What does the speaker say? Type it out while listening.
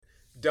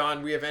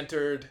Don, we have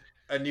entered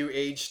a new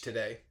age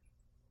today.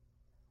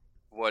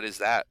 What is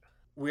that?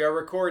 We are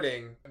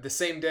recording the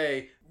same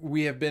day.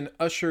 We have been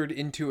ushered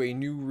into a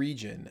new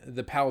region,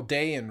 the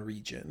Paldean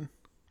region.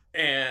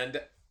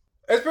 And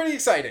it's pretty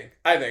exciting,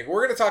 I think.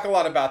 We're going to talk a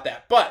lot about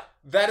that. But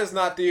that is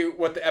not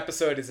what the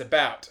episode is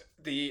about.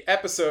 The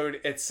episode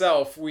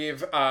itself,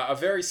 we've a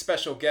very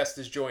special guest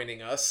is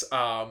joining us.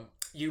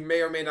 You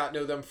may or may not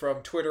know them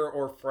from Twitter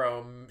or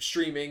from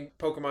streaming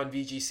Pokemon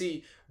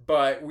VGC,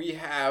 but we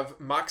have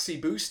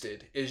Moxie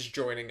Boosted is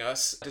joining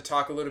us to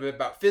talk a little bit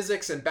about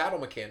physics and battle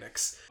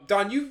mechanics.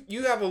 Don,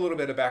 you have a little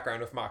bit of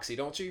background with Moxie,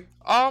 don't you?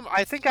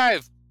 I think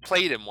I've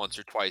played him once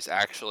or twice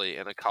actually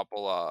in a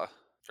couple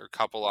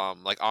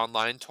like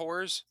online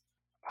tours.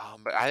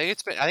 But I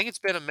think it's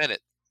been a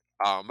minute.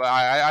 But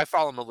I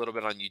follow him a little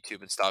bit on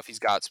YouTube and stuff. He's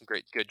got some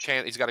good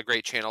channel. He's got a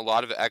great channel, a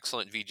lot of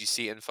excellent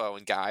VGC info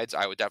and guides.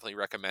 I would definitely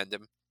recommend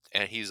him.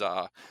 And he's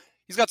got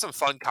some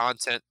fun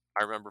content.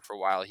 I remember for a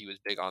while he was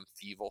big on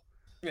Thievel.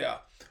 Yeah.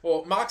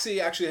 Well,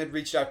 Moxie actually had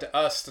reached out to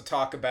us to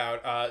talk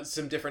about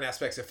some different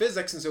aspects of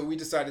physics, and so we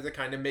decided to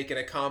kind of make it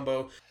a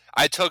combo.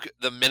 I took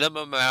the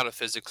minimum amount of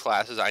physics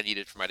classes I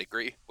needed for my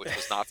degree, which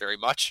was not very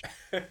much.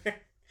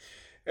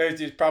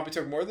 You probably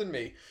took more than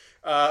me.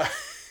 I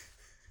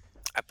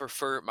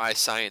prefer my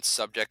science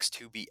subjects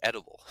to be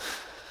edible.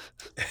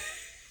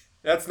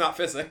 That's not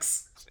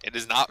physics. It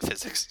is not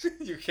physics.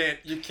 You can't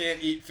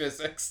eat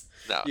physics.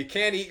 No. You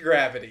can't eat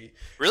gravity.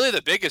 Really,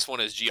 the biggest one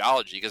is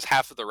geology, because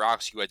half of the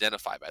rocks you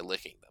identify by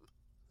licking them.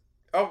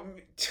 Oh,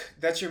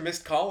 that's your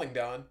missed calling,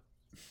 Don.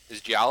 Is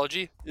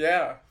geology?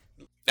 Yeah.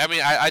 I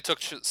mean, I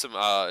took some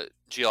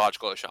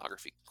geological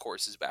oceanography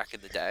courses back in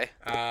the day.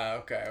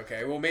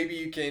 Okay. Well, maybe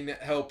you can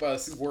help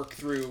us work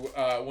through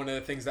one of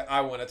the things that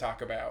I want to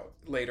talk about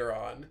later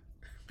on,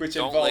 which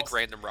Don't involves... lick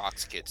random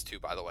rocks, kids, too,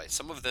 by the way.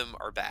 Some of them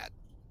are bad.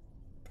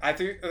 I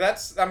think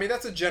that's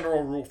a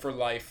general rule for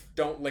life.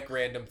 Don't lick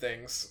random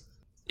things.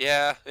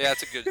 Yeah,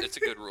 it's a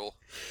good rule.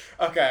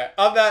 Okay,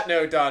 on that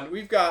note, Don,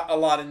 we've got a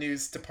lot of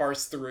news to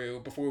parse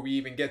through before we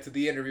even get to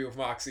the interview with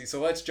Moxie, so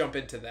let's jump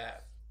into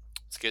that.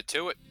 Let's get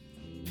to it.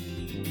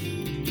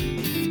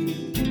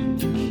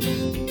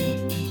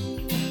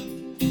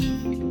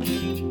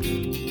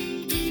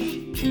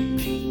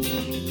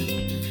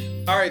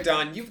 All right,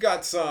 Don, you've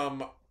got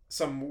some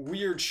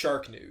weird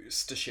shark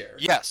news to share.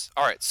 Yes.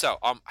 All right. So,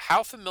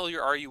 how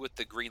familiar are you with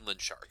the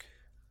Greenland shark?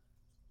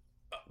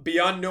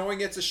 Beyond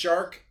knowing it's a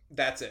shark,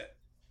 that's it.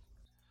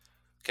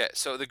 Okay,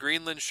 so the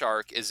Greenland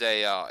shark is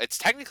it's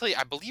technically,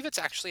 I believe it's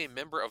actually a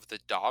member of the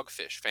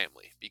dogfish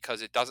family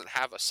because it doesn't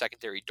have a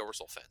secondary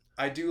dorsal fin.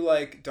 I do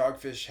like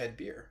dogfish head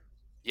beer.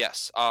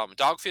 Yes,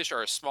 dogfish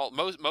are a small,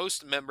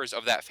 most members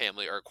of that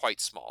family are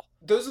quite small.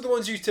 Those are the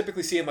ones you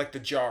typically see in like the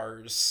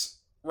jars,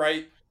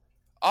 right?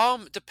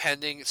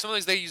 Depending,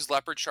 sometimes they use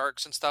leopard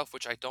sharks and stuff,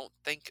 which I don't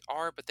think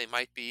are, but they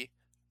might be.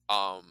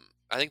 I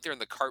think they're in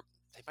the carp.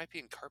 They might be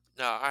in carp.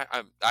 No, I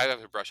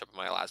have to brush up on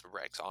my elasma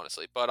ranks,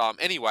 honestly. But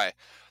anyway,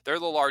 they're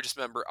the largest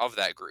member of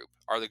that group.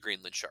 Are the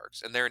Greenland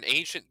sharks, and they're an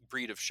ancient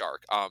breed of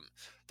shark.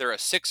 They're a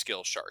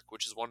six-gill shark,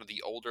 which is one of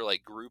the older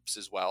like groups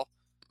as well.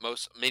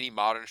 Many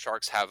modern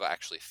sharks have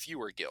actually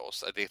fewer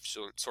gills. They've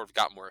sort of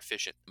got more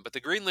efficient. But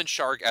the Greenland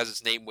shark, as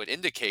its name would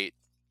indicate,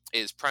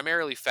 is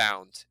primarily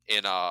found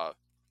in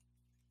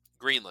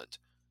Greenland,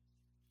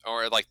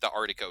 or like the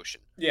Arctic Ocean.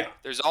 Yeah.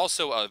 There's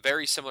also a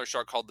very similar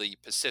shark called the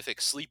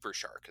Pacific sleeper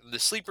shark. The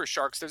sleeper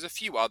sharks, there's a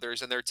few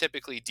others, and they're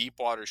typically deep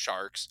water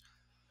sharks.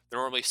 They're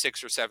normally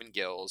 6 or 7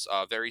 gills,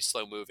 very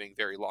slow moving,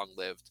 very long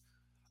lived,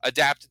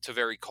 adapted to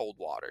very cold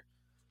water.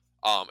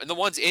 And the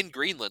ones in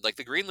Greenland, like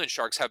the Greenland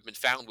sharks, have been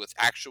found with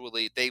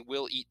they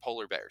will eat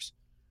polar bears.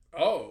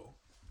 Oh.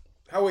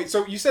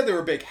 So you said they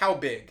were big. How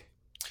big?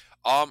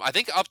 I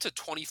think up to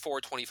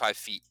 24, 25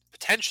 feet,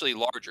 potentially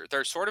larger.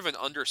 They're sort of an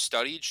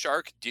understudied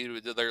shark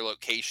due to their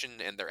location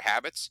and their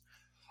habits.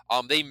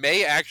 They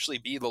may actually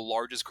be the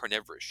largest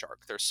carnivorous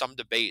shark. There's some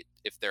debate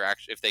if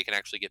they can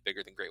actually get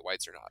bigger than great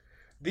whites or not.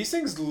 These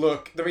things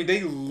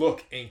they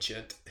look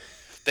ancient.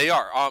 They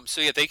are.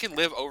 So yeah, they can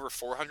live over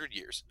 400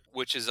 years,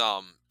 which is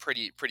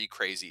pretty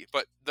crazy.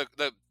 But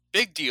the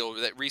big deal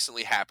that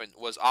recently happened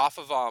was off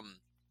of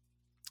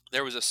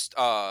there was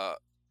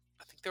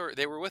I think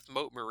they were with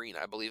Moat Marine,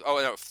 I believe.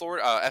 Oh no,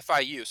 Florida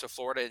FIU, so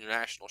Florida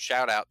International.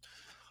 Shout out,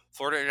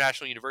 Florida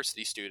International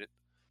University student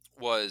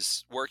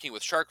was working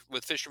with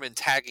fishermen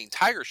tagging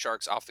tiger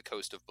sharks off the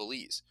coast of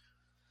Belize.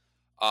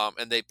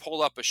 And they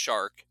pulled up a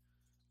shark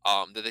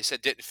that they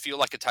said didn't feel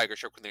like a tiger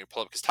shark when they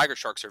pulled up, because tiger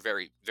sharks are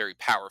very, very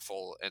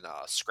powerful and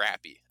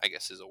scrappy, I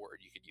guess is a word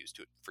you could use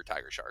for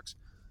tiger sharks.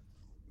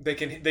 They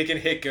can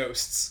hit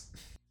ghosts.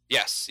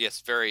 Yes,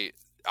 very.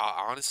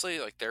 Honestly,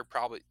 like they're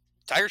probably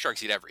tiger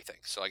sharks eat everything,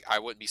 so like I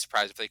wouldn't be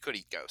surprised if they could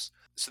eat ghosts.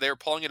 So they were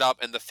pulling it up,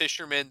 and the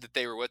fishermen that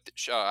they were with,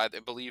 I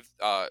believe,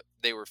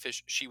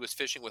 she was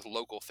fishing with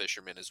local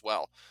fishermen as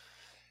well,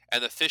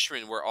 and the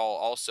fishermen were all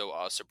also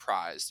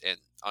surprised and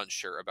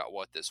unsure about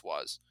what this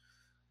was.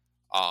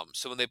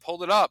 So when they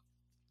pulled it up,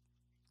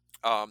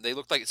 they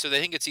looked like, so they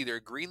think it's either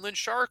a Greenland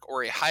shark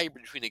or a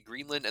hybrid between a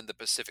Greenland and the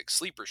Pacific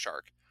sleeper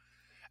shark.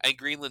 And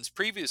Greenlands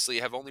previously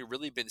have only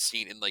really been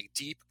seen in like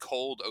deep,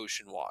 cold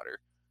ocean water,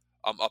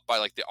 up by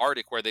like the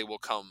Arctic, where they will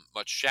come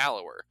much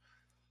shallower.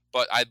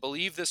 But I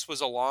believe this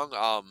was along,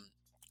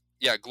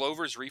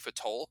 Glover's Reef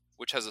Atoll,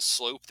 which has a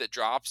slope that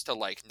drops to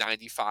like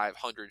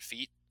 9,500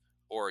 feet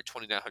or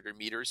 2,900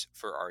 meters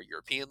for our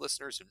European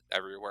listeners and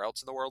everywhere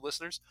else in the world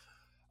listeners.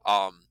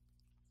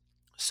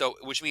 So,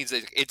 which means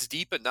that it's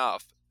deep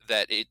enough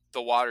that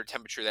the water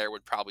temperature there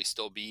would probably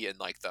still be in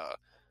like the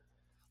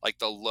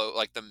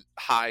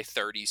high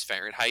 30s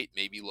Fahrenheit,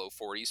 maybe low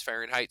 40s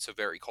Fahrenheit, so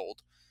very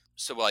cold.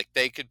 So like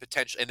they could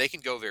potentially, and they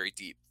can go very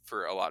deep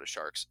for a lot of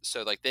sharks.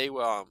 So like this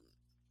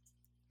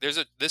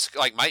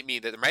like might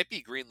mean that there might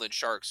be Greenland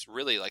sharks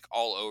really like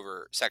all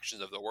over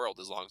sections of the world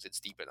as long as it's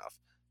deep enough.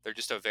 They're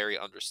just a very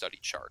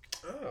understudied shark.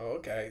 Oh,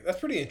 okay. That's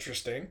pretty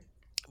interesting.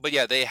 But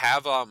yeah, they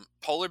have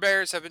polar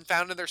bears have been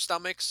found in their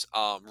stomachs,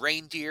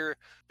 reindeer,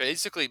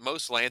 basically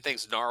most land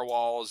things,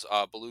 narwhals,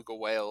 beluga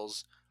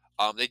whales.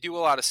 They do a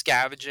lot of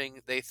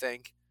scavenging, they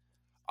think.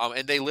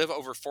 And they live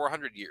over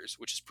 400 years,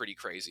 which is pretty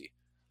crazy.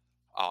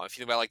 If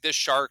you think about like this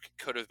shark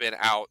could have been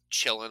out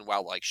chilling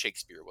while like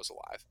Shakespeare was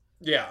alive.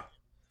 Yeah.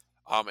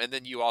 And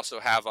then you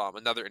also have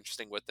another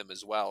interesting with them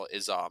as well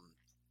is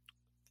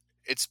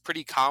it's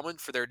pretty common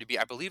for there to be,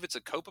 I believe it's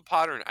a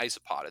copepod or an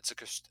isopod.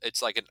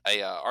 It's like an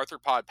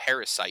arthropod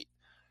parasite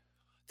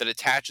that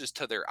attaches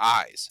to their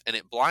eyes and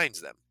it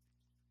blinds them.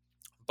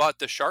 But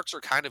the sharks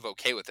are kind of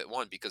okay with it,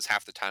 one, because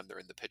half the time they're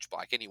in the pitch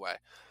black anyway.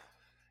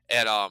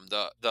 And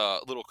the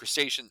little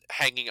crustacean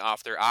hanging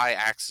off their eye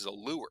acts as a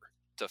lure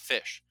to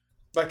fish.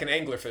 Like an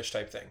anglerfish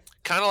type thing.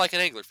 Kind of like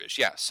an anglerfish,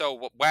 yeah.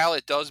 So while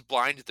it does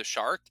blind the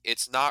shark,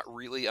 it's not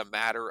really a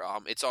matter.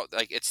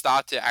 It's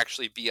thought to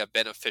actually be a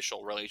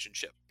beneficial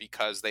relationship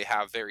because they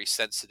have very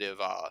sensitive.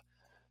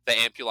 The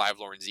ampullae of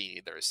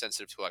Lorenzini, they're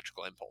sensitive to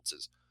electrical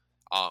impulses.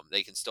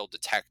 They can still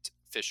detect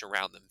fish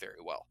around them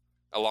very well,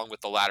 along with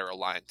the lateral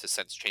line to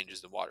sense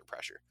changes in water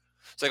pressure.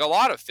 So like a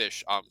lot of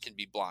fish can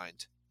be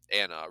blind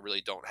and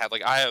really don't have,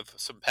 like I have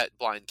some pet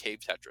blind cave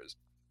tetras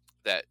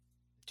that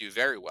do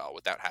very well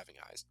without having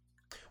eyes.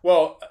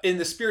 Well, in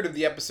the spirit of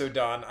the episode,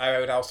 Don, I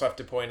would also have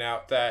to point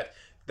out that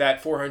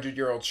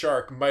 400-year-old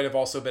shark might have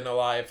also been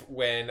alive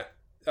when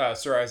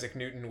Sir Isaac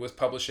Newton was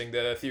publishing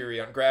the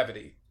theory on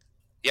gravity.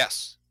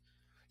 Yes.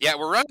 Yeah,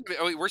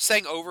 we're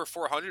saying over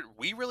 400.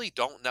 We really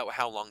don't know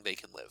how long they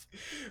can live.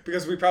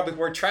 Because we probably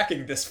weren't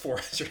tracking this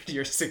 400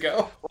 years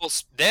ago. Well,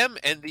 them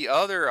and the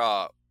other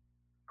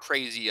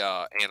crazy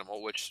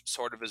animal, which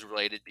sort of is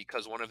related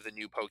because one of the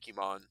new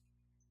Pokemon,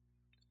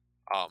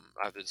 I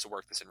have to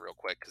work this in real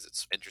quick because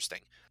it's interesting.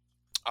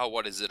 Oh,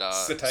 what is it?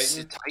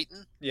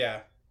 Cetitan?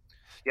 Yeah.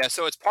 Yeah,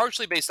 so it's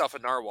partially based off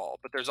of narwhal,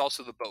 but there's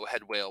also the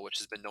bowhead whale, which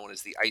has been known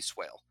as the ice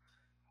whale.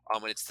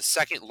 And it's the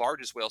second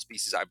largest whale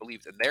species, I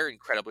believe, and they're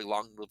incredibly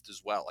long-lived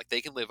as well. Like, they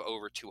can live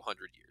over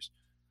 200 years.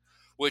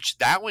 Which,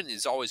 that one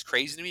is always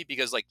crazy to me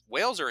because, like,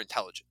 whales are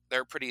intelligent.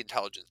 They're a pretty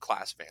intelligent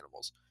class of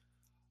animals.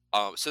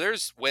 So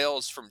there's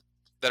whales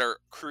that are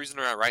cruising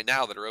around right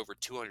now that are over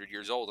 200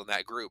 years old in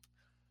that group.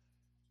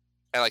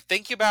 And like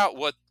think about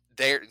what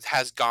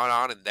has gone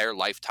on in their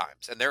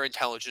lifetimes, and they're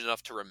intelligent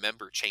enough to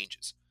remember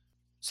changes.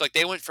 So like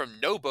they went from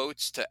no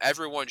boats to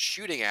everyone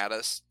shooting at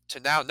us to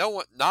now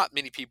not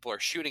many people are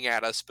shooting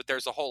at us, but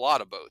there's a whole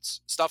lot of boats.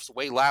 Stuff's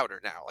way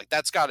louder now. Like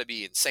that's got to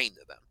be insane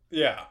to them.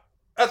 Yeah,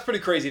 that's pretty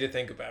crazy to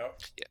think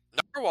about.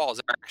 Yeah, narwhals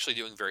are actually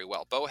doing very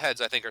well.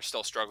 Bowheads I think are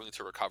still struggling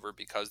to recover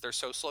because they're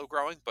so slow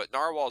growing, but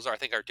narwhals I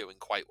think are doing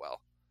quite well.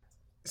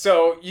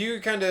 So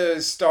you kind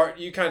of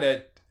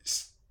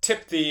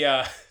tip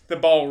the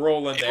ball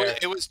rolling there.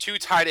 It was too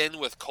tied in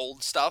with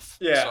cold stuff,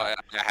 yeah. So I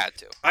had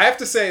to. I have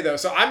to say, though,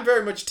 so I'm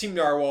very much Team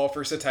Narwhal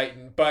for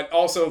Cetitan, but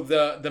also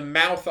the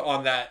mouth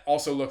on that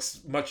also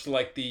looks much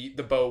like the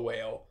bow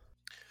whale.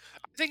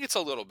 I think it's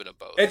a little bit of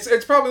both.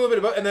 It's probably a little bit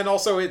of both, and then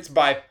also it's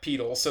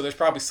bipedal, so there's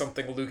probably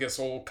something Lucas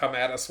will come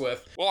at us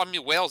with. Well, I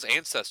mean, whales'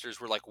 ancestors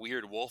were like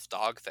weird wolf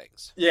dog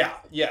things. Yeah,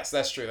 yes,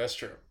 that's true.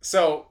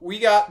 So we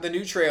got the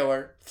new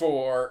trailer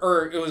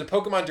it was a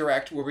Pokemon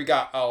Direct where we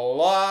got a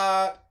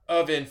lot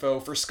of info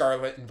for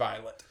Scarlet and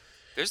Violet.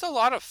 There's a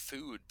lot of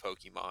food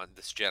Pokemon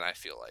this gen, I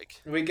feel like.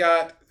 We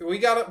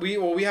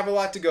have a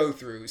lot to go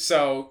through.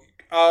 So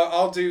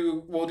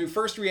we'll do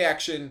first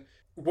reaction.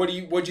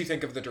 What'd you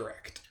think of the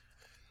Direct?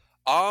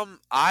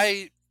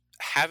 I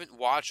haven't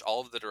watched all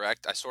of the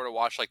Direct. I sort of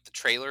watched like the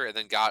trailer and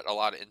then got a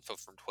lot of info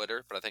from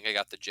Twitter, but I think I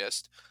got the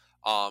gist.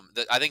 I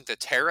think the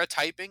Terra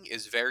typing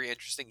is very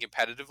interesting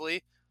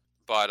competitively,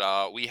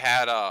 but we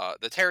had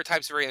the Terra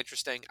type's very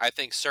interesting. I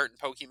think certain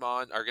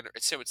Pokemon are gonna.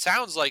 So it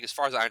sounds like, as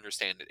far as I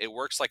understand it, it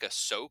works like a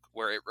soak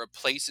where it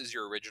replaces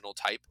your original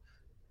type.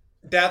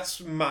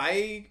 That's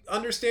my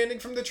understanding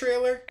from the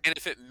trailer. And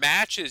if it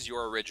matches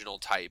your original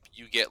type,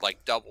 you get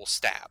like double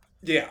stab.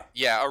 Yeah.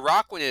 Yeah, a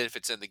Rockwanid, if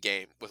it's in the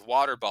game, with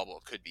Water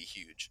Bubble, could be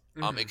huge.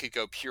 Mm-hmm. It could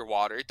go pure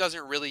water. It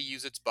doesn't really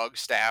use its bug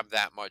stab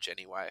that much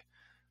anyway.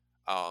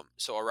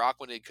 So a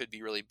Rockwanid could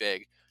be really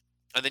big.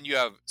 And then you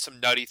have some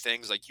nutty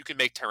things, like you can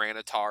make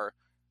Tyranitar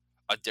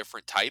a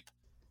different type.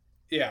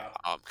 Yeah.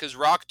 Because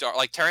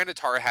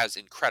Tyranitar has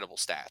incredible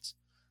stats.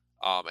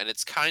 And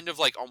it's kind of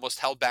like almost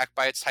held back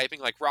by its typing.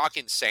 Like rock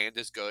and sand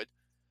is good,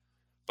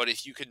 but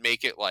if you could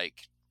make it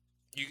like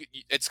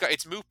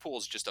its move pool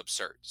is just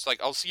absurd. It's like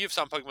I'll see if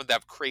some Pokemon that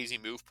have crazy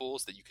move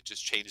pools that you could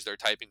just change their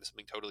typing to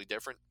something totally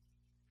different,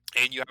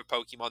 and you have a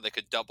Pokemon that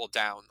could double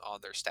down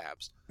on their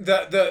stabs.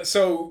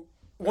 So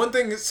one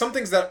thing, some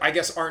things that I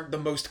guess aren't the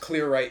most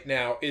clear right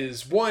now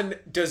is one,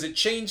 does it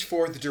change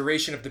for the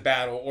duration of the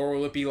battle, or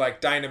will it be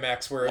like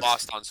Dynamax where it's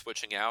Lost on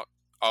switching out?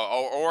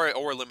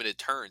 Or limited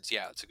turns.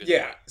 Yeah, that's a good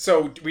point.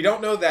 So we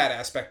don't know that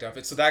aspect of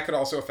it. So that could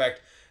also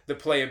affect the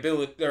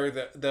playability or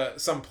the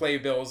some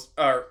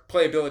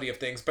playability of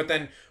things. But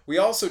then we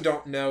also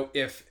don't know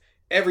if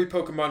every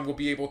Pokemon will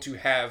be able to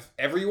have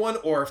everyone,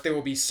 or if there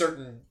will be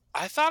certain.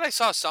 I thought I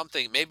saw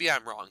something. Maybe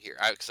I'm wrong here,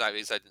 because I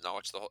didn't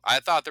watch the whole. I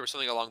thought there was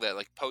something along that,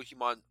 like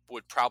Pokemon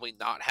would probably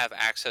not have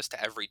access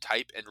to every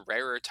type, and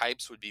rarer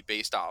types would be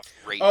based off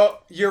rating. Oh,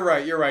 you're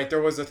right.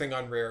 There was a thing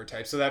on rarer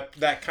types, so that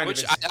kind of.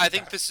 Which I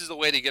think this is the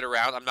way to get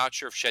around. I'm not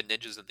sure if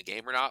Shedinja's in the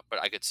game or not, but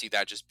I could see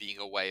that just being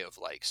a way of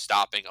like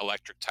stopping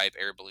electric type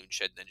Air Balloon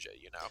Shedinja.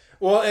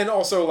 Well, and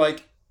also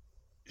like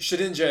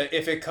Shedinja,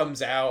 if it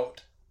comes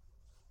out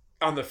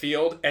on the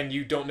field and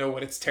you don't know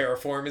what its Terra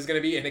form is going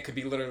to be, and it could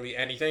be literally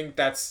anything,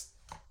 that's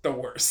the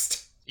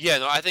worst. Yeah,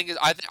 no, I think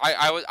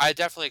I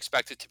definitely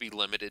expect it to be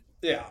limited.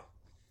 Yeah,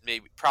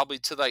 maybe probably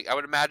to like I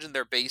would imagine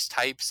their base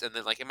types, and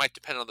then like it might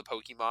depend on the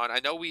Pokemon. I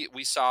know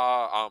we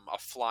saw a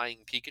flying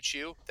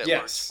Pikachu that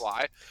learns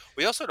fly.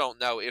 We also don't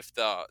know if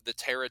the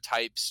Terra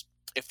types,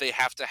 if they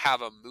have to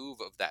have a move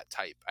of that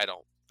type.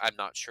 I'm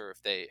not sure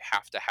if they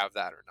have to have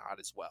that or not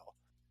as well.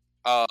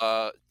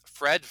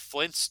 Fred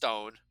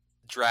Flintstone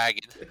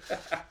Dragon.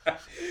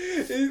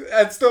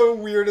 That's the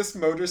weirdest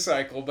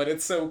motorcycle, but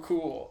it's so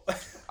cool.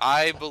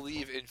 I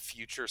believe in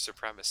future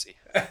supremacy.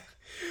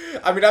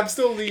 I mean, I'm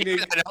still leaning.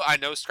 I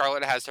know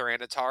Scarlet has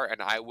Tyranitar,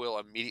 and I will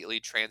immediately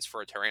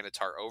transfer a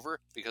Tyranitar over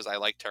because I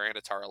like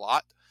Tyranitar a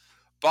lot.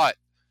 But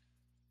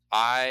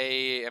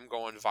I am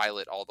going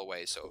Violet all the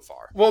way so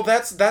far. Well,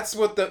 that's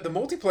what the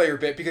multiplayer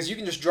bit, because you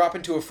can just drop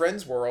into a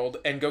friend's world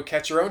and go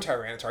catch your own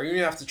Tyranitar. You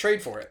don't have to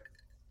trade for it.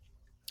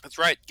 That's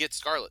right. Get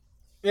Scarlet.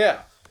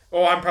 Yeah.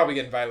 Oh, I'm probably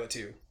getting Violet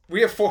too.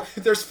 We have 4.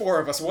 There's 4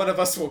 of us. One of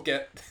us will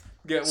get.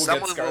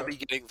 Someone will be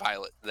getting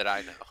Violet that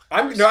I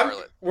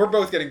know. We're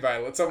both getting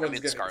Violet. Someone's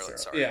getting Scarlet.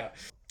 Sorry. Yeah,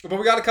 but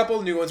we got a couple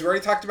of new ones. We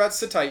already talked about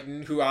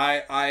Cetitan, who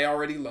I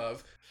already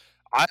love.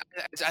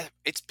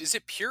 Is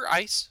it Pure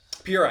Ice?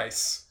 Pure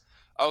Ice.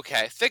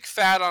 Okay, thick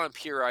fat on a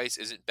Pure Ice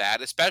isn't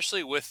bad,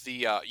 especially with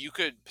the you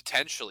could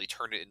potentially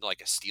turn it into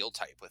like a Steel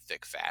type with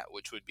thick fat,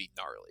 which would be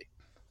gnarly.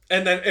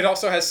 And then it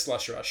also has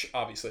Slush Rush,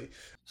 obviously.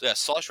 So yeah,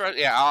 Slush Rush.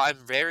 Yeah, I'm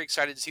very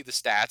excited to see the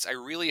stats.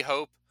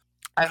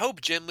 I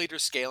hope Gym Leader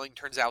scaling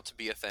turns out to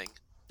be a thing.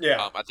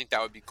 Yeah. I think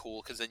that would be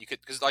cool, because then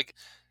like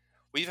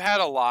we've had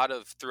a lot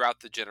of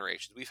throughout the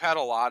generations. We've had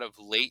a lot of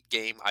late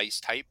game ice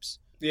types.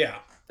 Yeah.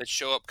 That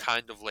show up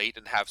kind of late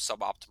and have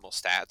suboptimal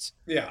stats.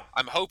 Yeah.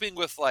 I'm hoping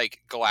with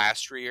like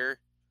Glastrier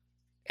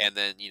and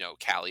then,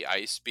 Cali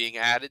Ice being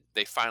added,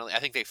 I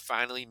think they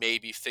finally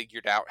maybe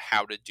figured out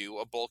how to do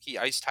a bulky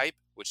ice type,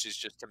 which is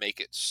just to make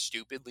it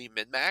stupidly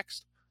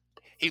min-maxed.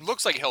 He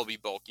looks like he'll be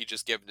bulky,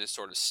 just given his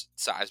sort of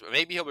size, but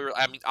maybe he'll be.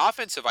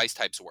 Offensive ice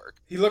types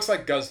work. He looks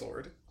like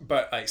Guzzlord,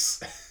 but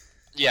ice.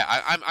 Yeah,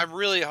 I'm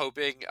really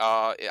hoping.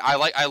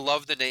 I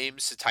love the name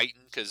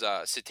Cetitan, because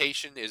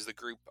Cetacean is the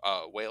group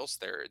whales,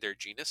 their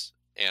genus,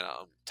 and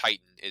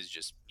Titan is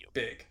just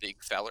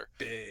big feller.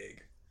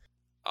 Big.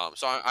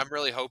 So I'm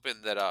really hoping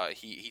that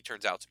he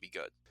turns out to be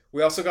good.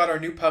 We also got our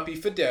new puppy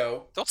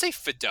Fido. Don't say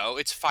Fido,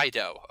 it's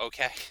Fido,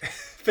 okay?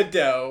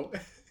 Fido.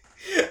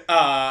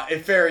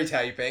 In fairy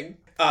typing.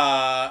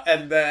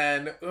 And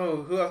then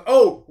who else?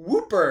 Oh,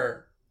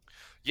 Wooper.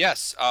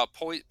 Yes,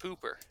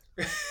 Pooper.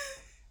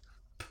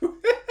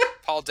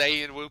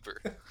 Paldean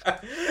Wooper.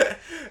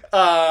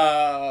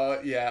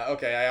 Yeah,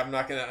 okay, I'm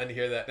not gonna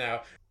unhear that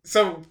now.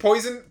 So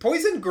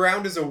poison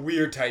ground is a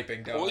weird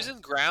typing, though.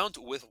 Poison ground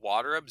with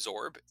water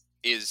absorb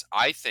is,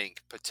 I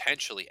think,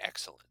 potentially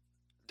excellent.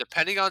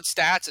 Depending on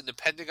stats and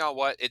depending on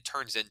what it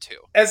turns into.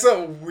 It's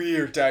a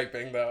weird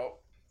typing, though.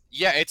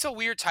 Yeah, it's a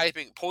weird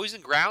typing.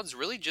 Poison ground's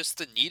really just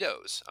the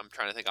Nidos. I'm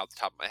trying to think off the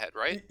top of my head,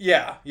 right?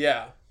 Yeah.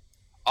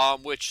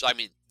 Which,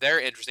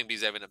 they're interesting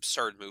because they have an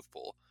absurd move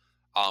pool.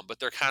 But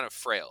they're kind of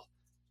frail,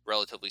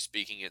 relatively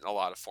speaking, in a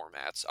lot of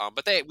formats.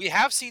 But we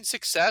have seen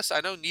success.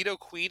 I know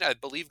Nidoqueen, I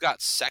believe,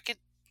 got second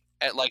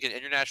at like an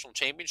international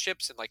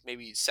championships in like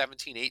maybe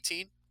 17,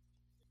 18.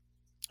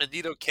 And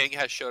Nidoking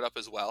has showed up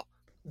as well.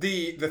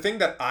 The thing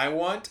that I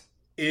want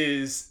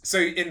is, so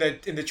in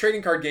the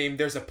trading card game,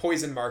 there's a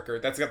poison marker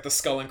that's got the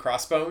skull and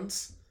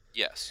crossbones.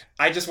 Yes.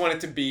 I just want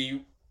it to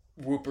be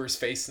Wooper's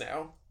face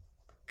now,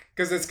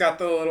 because it's got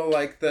the little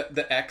like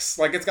the X,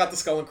 like it's got the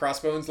skull and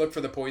crossbones look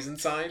for the poison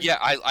sign. Yeah,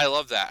 I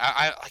love that.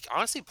 I like,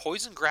 honestly,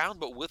 poison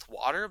ground but with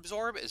water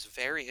absorb is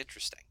very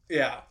interesting.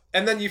 Yeah,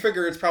 and then you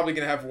figure it's probably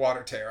gonna have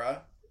water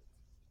Terra.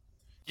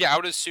 Yeah, I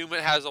would assume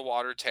it has a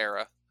water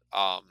Terra.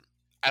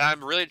 And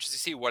I'm really interested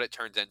to see what it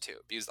turns into,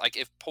 because like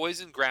if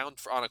poison ground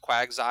on a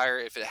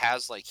Quagsire, if it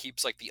has like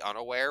keeps like the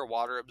unaware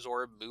water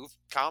absorb move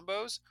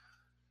combos,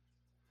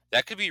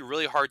 that could be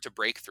really hard to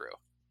break through.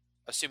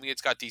 Assuming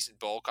it's got decent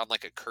bulk on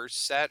like a curse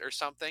set or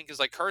something, because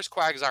like curse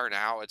Quagsire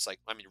now, it's like,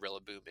 I mean,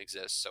 Rillaboom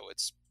exists, so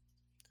it's,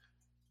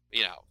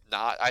 you know,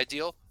 not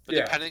ideal. But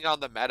Yeah. depending on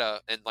the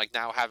meta, and like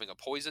now having a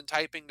poison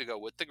typing to go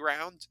with the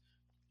ground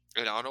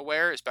and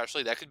unaware,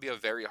 especially, that could be a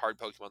very hard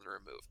Pokemon to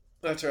remove.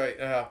 That's right.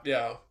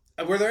 Yeah.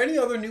 Were there any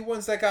other new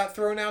ones that got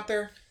thrown out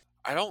there?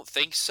 I don't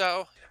think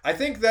so. I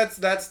think that's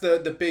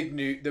the big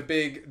new the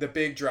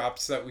big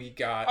drops that we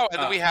got. Oh,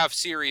 and then we have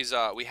series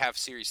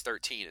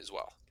 13 as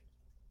well.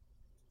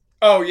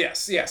 Oh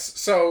yes.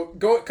 So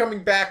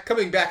coming back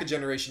a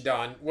generation,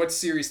 Don. What's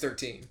Series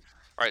 13?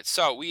 All right,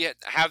 so we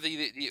have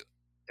the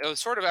it was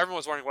sort of, everyone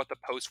was wondering what the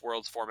post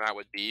worlds format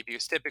would be,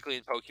 because typically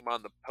in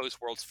Pokemon, the post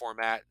worlds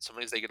format,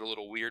 sometimes they get a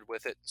little weird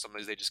with it,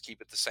 sometimes they just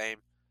keep it the same,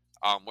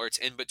 where it's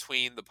in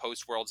between the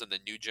post worlds and the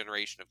new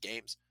generation of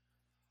games.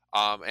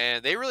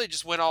 And they really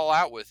just went all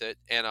out with it.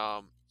 And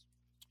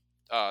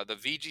the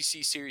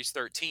VGC Series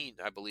 13,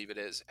 I believe it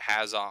is,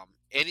 has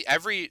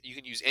you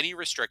can use any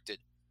restricted,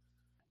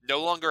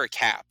 no longer a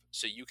cap.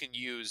 So you can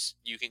use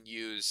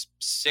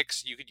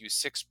 6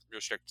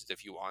 restricted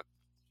if you want,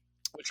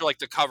 which are like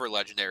the cover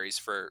legendaries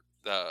for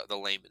the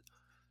layman.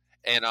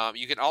 And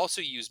you can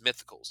also use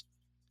mythicals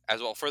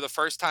as well for the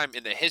first time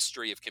in the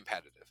history of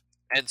competitive.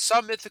 And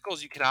some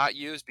mythicals you cannot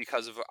use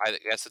because of, I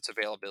guess it's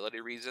availability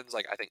reasons.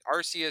 Like I think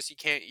Arceus you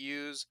can't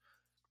use,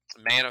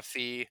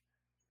 Manaphy,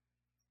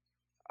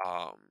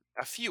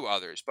 a few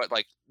others. But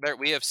like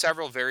we have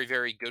several very,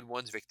 very good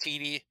ones.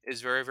 Victini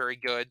is very, very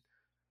good.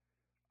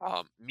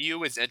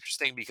 Mew is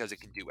interesting because it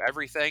can do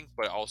everything,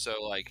 but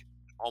also like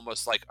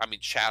almost like, I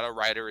mean, Shadow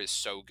Rider is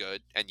so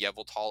good, and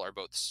Yveltal are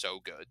both so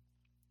good.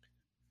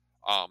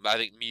 I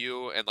think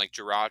Mew and like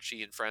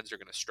Jirachi and friends are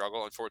going to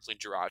struggle. Unfortunately,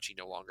 Jirachi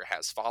no longer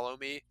has Follow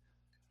Me.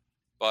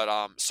 But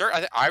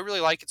I really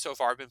like it so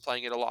far. I've been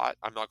playing it a lot.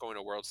 I'm not going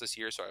to Worlds this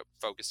year, so I'm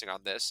focusing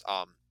on this.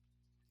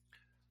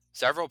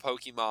 Several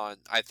Pokemon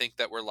I think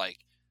that were like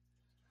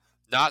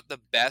not the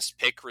best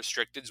pick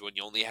restricteds when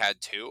you only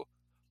had 2,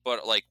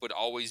 but like would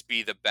always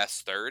be the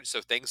best third. So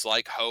things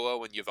like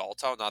Ho-Oh and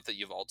Yveltal, not that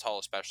Yveltal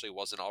especially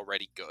wasn't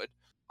already good,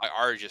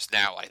 are just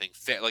now, I think,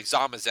 fit. Like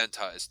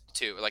Zamazenta is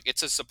too. Like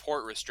it's a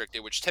support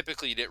restricted, which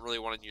typically you didn't really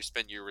want to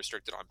spend your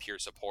restricted on pure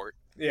support.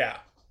 Yeah.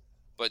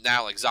 But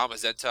now, like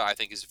Zamazenta, I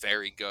think is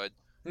very good.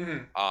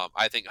 Mm-hmm.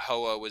 I think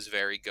Ho-Oh was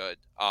very good.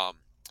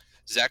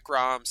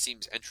 Zekrom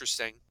seems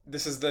interesting.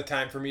 This is the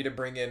time for me to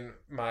bring in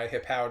my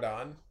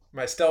Hippowdon,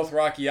 my Stealth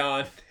Rock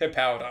Yon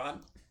Hippowdon.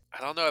 I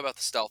don't know about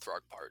the Stealth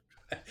Rock part.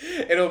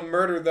 It'll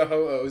murder the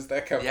Ho-Ohs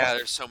that come. Yeah,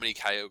 there's so many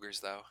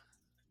Kyogres though.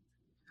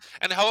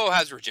 And Ho-Oh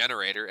has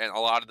Regenerator, and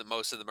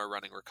most of them are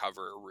running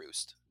Recover or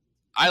Roost.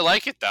 I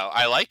like it though.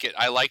 I like it.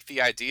 I like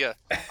the idea.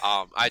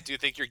 I do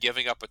think you're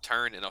giving up a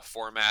turn in a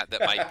format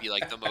that might be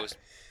like the most.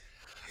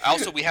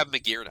 Also, we have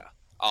Magearna.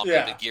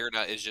 Yeah. And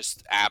Magearna is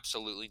just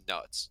absolutely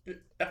nuts.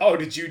 Oh,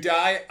 did you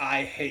die?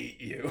 I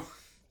hate you.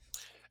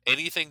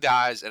 Anything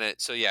dies in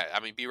it. So yeah, I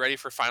mean, be ready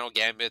for final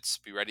gambits.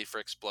 Be ready for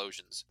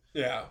explosions.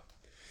 Yeah.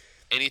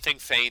 Anything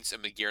faints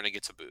and Magearna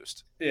gets a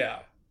boost. Yeah,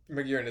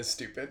 Magearna's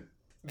stupid.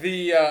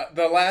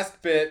 The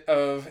last bit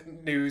of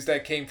news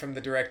that came from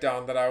the Direct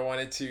On that I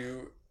wanted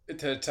to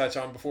touch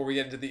on before we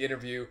get into the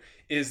interview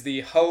is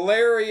the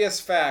hilarious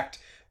fact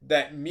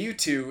that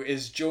Mewtwo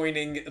is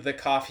joining the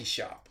coffee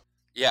shop.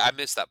 Yeah, I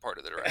missed that part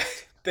of the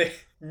Direct.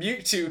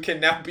 Mewtwo can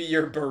now be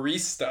your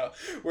barista,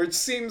 which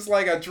seems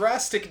like a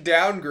drastic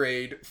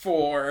downgrade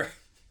for...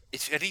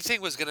 If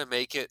anything was going to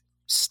make it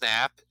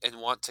snap and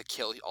want to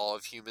kill all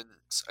of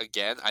humans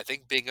again, I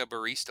think being a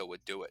barista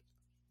would do it.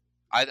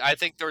 I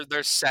think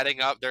they're setting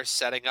up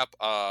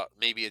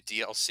maybe a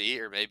DLC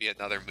or maybe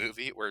another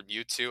movie where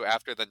Mewtwo,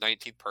 after the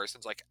 19th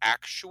person's like,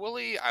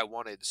 actually I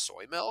wanted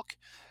soy milk,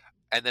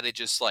 and then it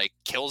just like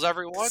kills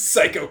everyone.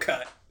 Psycho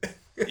cut.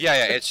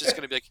 Yeah, it's just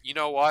gonna be like, you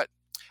know what,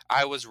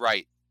 I was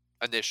right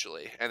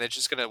initially, and it's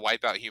just gonna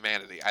wipe out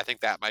humanity. I think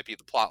that might be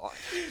the plot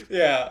line.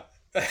 Yeah.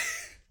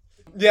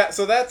 Yeah,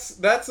 so that's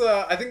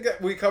I think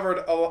that we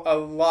covered a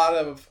lot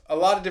of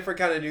different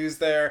kind of news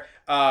there.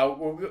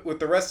 With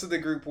the rest of the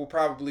group, we'll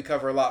probably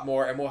cover a lot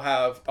more, and we'll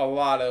have a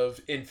lot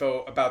of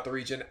info about the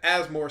region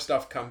as more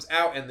stuff comes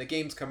out and the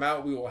games come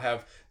out. We will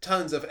have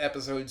tons of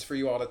episodes for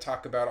you all to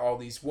talk about all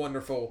these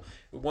wonderful,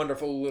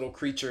 wonderful little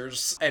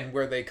creatures and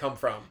where they come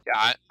from.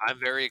 Yeah, I'm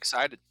very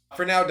excited.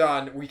 For now,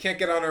 Don, we can't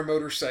get on our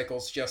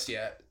motorcycles just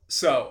yet,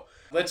 so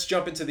let's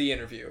jump into the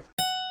interview.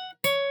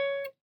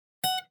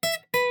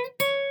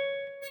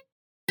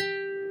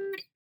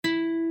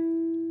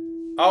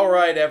 All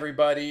right,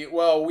 everybody.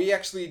 Well, we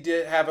actually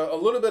did have a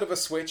little bit of a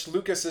switch.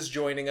 Lucas is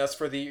joining us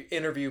for the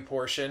interview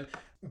portion,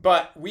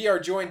 but we are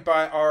joined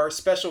by our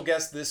special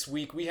guest this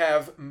week. We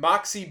have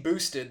Moxie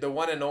Boosted, the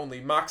one and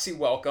only. Moxie,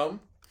 welcome.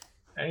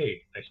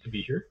 Hey, nice to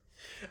be here.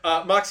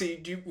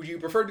 Moxie, would you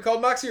prefer to be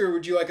called Moxie, or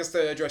would you like us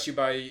to address you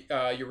by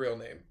your real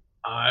name?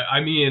 I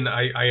mean,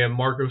 I am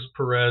Marcos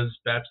Perez,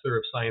 Bachelor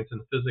of Science in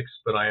Physics,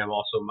 but I am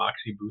also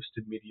Moxie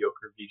Boosted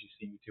Mediocre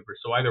VGC YouTuber,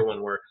 so either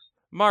one works.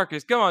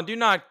 Marcus, come on, do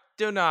not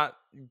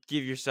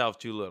give yourself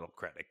too little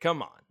credit.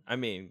 Come on. I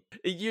mean,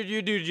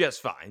 you do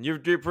just fine.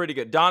 You're pretty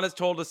good. Don has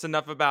told us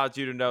enough about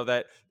you to know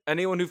that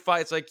anyone who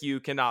fights like you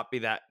cannot be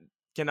that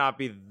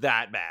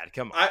bad.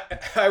 Come on.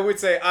 I would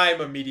say I'm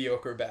a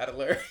mediocre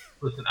battler.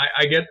 Listen,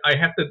 I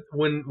have to,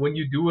 when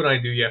you do what I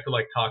do, you have to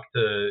like talk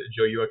to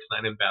Joe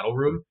UX9 in Battle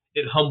Room.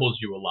 It humbles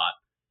you a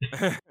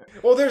lot.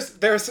 Well,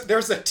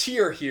 there's a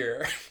tier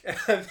here.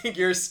 I think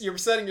you're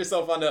setting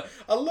yourself on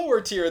a lower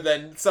tier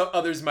than some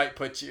others might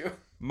put you.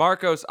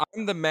 Marcos,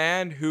 I'm the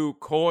man who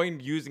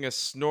coined using a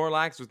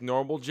Snorlax with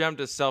normal gem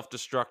to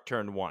self-destruct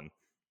turn 1.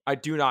 I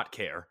do not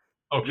care.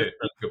 Okay,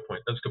 that's a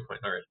good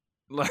point. All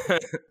right.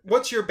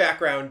 What's your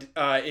background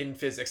in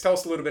physics? Tell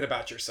us a little bit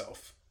about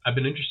yourself. I've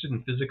been interested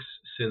in physics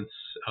since,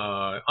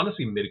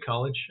 honestly,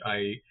 mid-college.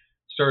 I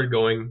started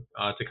going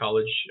to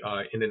college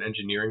in an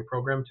engineering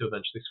program to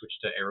eventually switch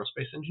to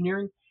aerospace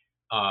engineering.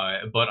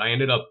 But I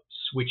ended up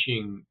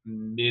switching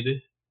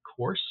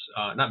mid-course,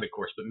 not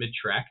mid-course, but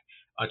mid-track,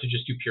 to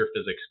just do pure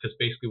physics. Because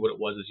basically what it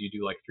was is you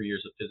do like 3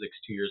 years of physics,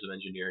 2 years of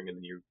engineering, and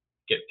then you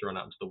get thrown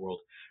out into the world.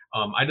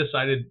 I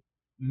decided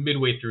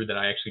midway through that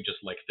I actually just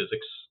like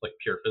physics, like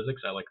pure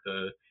physics. I like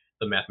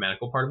the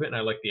mathematical part of it, and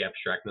I like the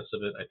abstractness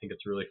of it. I think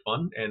it's really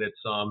fun, and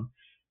it's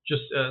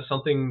just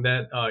something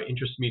that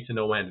interests me to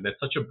no end. And it's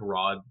such a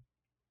broad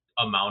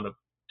amount of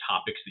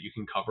topics that you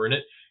can cover in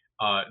it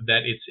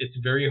that it's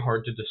very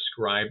hard to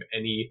describe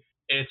any.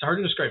 It's hard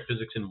to describe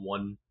physics in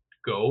one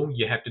go.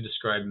 You have to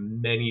describe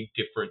many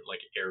different like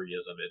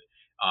areas of it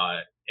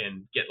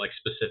and get like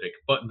specific.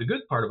 But the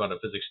good part about a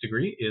physics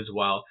degree is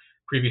while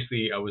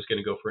previously I was going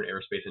to go for an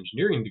aerospace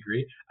engineering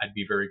degree, I'd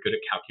be very good at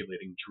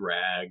calculating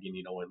drag and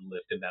and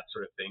lift and that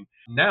sort of thing.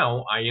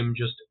 Now I am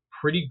just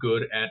pretty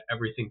good at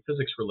everything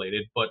physics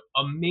related, but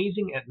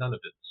amazing at none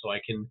of it. So I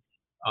can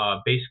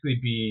basically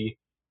be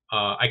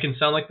I can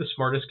sound like the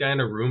smartest guy in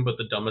a room, but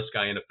the dumbest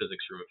guy in a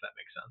physics room, if that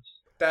makes sense.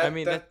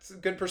 That's a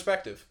good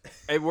perspective.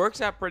 It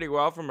works out pretty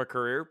well from a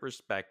career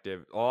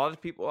perspective. A lot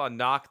of people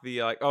knock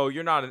the like, oh,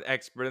 you're not an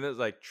expert, and it's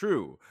like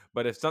true.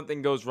 But if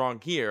something goes wrong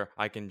here,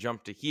 I can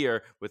jump to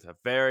here with a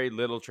very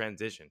little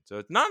transition. So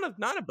it's not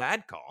a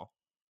bad call.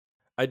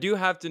 I do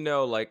have to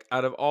know, like,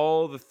 out of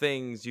all the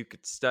things you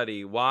could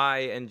study,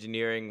 why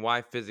engineering,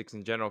 why physics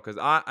in general? Because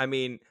I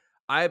mean,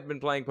 I've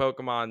been playing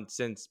Pokemon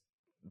since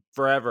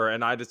forever,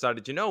 and I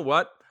decided, you know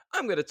what?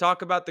 I'm going to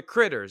talk about the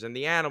critters and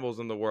the animals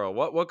in the world.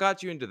 What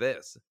got you into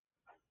this?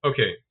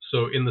 Okay,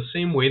 so in the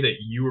same way that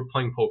you were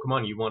playing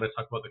Pokemon, you want to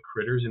talk about the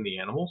critters and the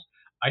animals.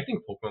 I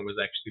think Pokemon was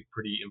actually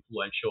pretty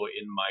influential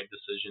in my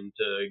decision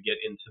to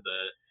get into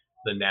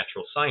the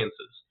natural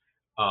sciences.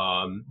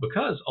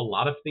 Because a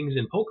lot of things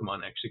in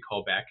Pokemon actually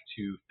call back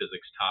to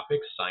physics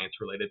topics, science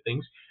related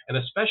things, and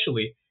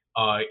especially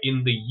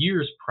in the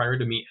years prior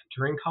to me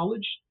entering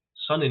college,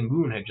 Sun and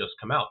Moon had just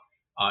come out.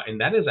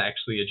 And that is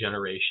actually a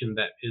generation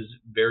that is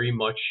very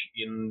much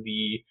in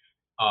the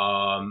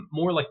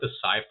more like the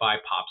sci-fi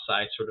pop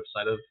sci sort of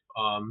side of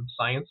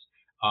science,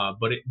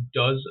 but it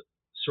does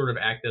sort of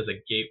act as a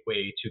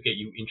gateway to get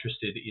you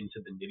interested into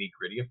the nitty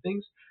gritty of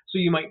things. So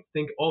you might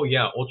think, oh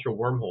yeah, ultra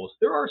wormholes.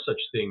 There are such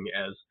thing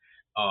as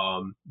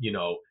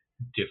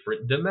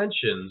different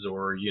dimensions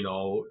or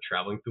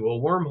traveling through a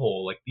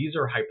wormhole. Like these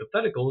are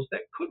hypotheticals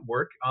that could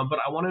work, but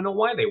I want to know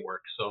why they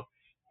work. So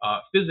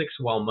physics,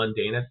 while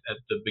mundane at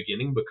the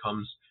beginning,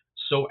 becomes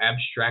so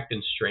abstract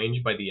and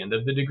strange by the end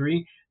of the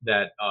degree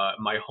that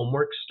my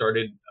homework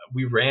started.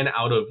 We ran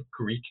out of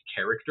Greek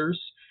characters,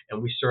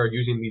 and we started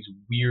using these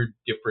weird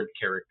different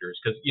characters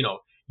because you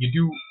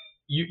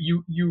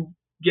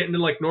get into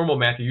like normal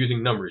math, you're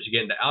using numbers. You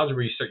get into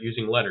algebra, you start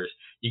using letters.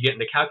 You get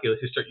into calculus,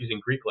 you start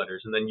using Greek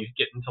letters, and then you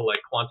get into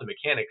like quantum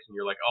mechanics, and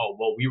you're like, oh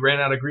well, we ran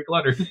out of Greek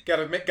letters.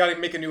 Gotta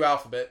make a new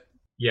alphabet.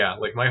 Yeah,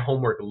 like my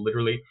homework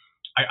literally.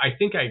 I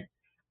think I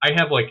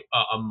have like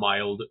a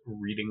mild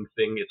reading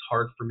thing. It's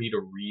hard for me to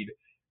read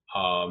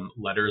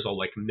letters. I'll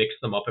like mix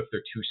them up if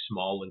they're too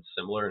small and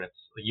similar, and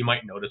you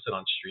might notice it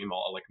on stream.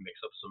 I'll like mix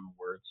up some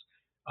words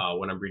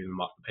when I'm reading them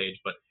off the page,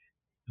 but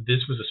this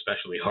was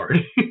especially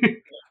hard.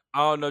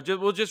 Oh no,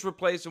 we'll just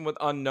replace them with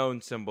unknown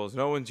symbols.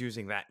 No one's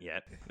using that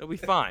yet. It'll be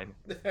fine.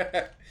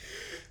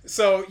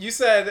 So you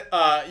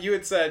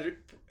had said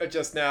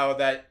just now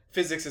that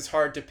physics is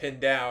hard to pin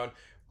down,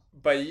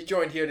 but you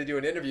joined here to do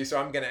an interview, so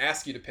I'm going to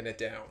ask you to pin it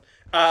down.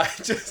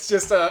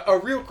 Just a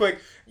real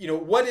quick,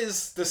 what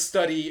is the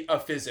study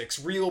of physics?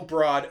 Real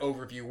broad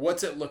overview.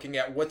 What's it looking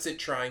at? What's it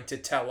trying to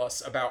tell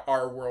us about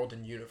our world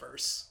and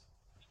universe?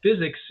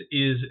 Physics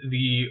is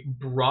the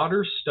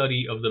broader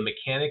study of the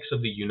mechanics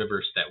of the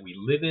universe that we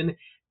live in,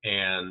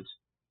 and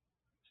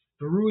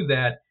through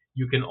that,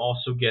 you can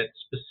also get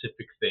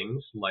specific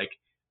things like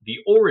the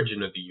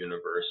origin of the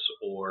universe,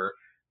 or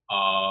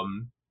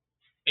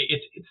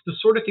it's the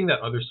sort of thing that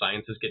other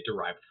sciences get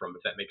derived from,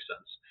 if that makes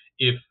sense.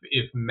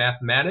 If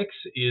mathematics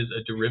is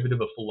a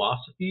derivative of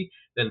philosophy,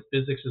 then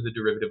physics is a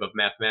derivative of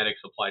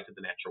mathematics applied to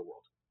the natural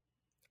world.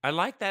 I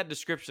like that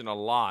description a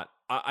lot.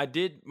 I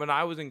did when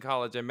I was in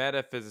college. I met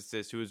a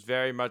physicist who was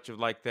very much of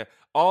like the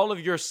all of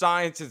your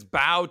sciences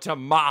bow to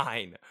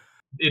mine.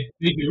 They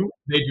do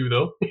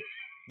though.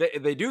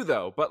 They do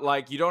though, but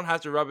like you don't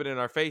have to rub it in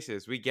our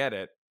faces. We get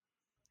it.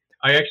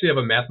 I actually have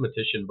a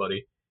mathematician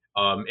buddy,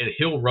 and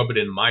he'll rub it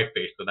in my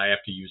face that I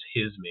have to use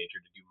his major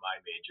to do my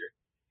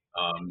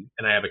major.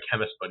 And I have a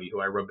chemist buddy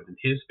who I rub it in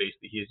his face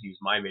that he has used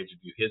my major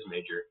to do his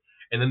major.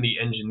 And then the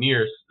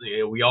engineers,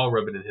 we all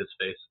rub it in his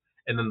face.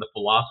 And then the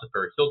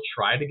philosopher, he'll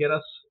try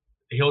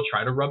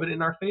to rub it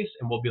in our face,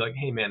 and we'll be like,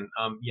 hey man,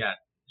 yeah,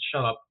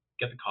 shut up,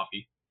 get the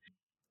coffee.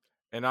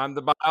 And I'm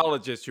the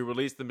biologist who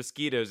released the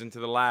mosquitoes into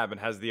the lab and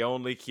has the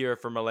only cure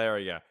for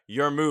malaria.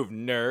 Your move,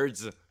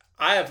 nerds.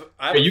 I have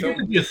you get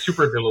to be a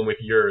supervillain with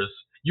yours.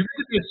 You get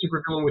to be a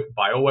supervillain with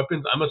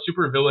bioweapons. I'm a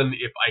supervillain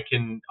if I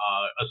can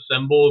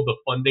assemble the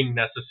funding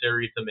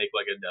necessary to make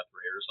like a death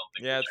ray or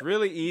something. Yeah, it's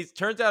really easy.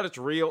 Turns out it's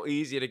real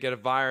easy to get a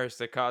virus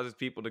that causes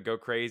people to go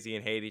crazy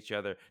and hate each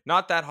other.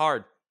 Not that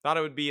hard. Thought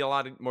it would be a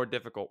lot more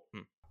difficult.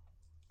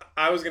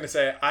 I was gonna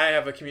say I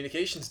have a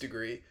communications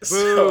degree.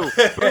 Boo!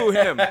 Boo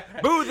him!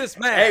 Boo this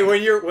man! Hey,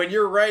 when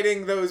you're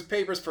writing those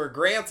papers for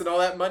grants and all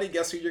that money,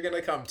 guess who you're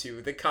gonna come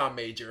to? The comm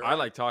major. I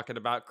like talking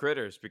about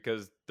critters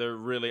because they're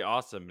really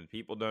awesome and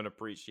people don't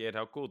appreciate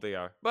how cool they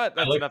are. But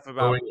that's enough about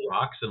throwing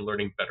rocks and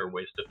learning better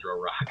ways to throw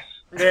rocks.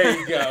 There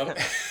you go.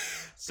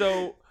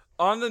 So,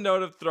 on the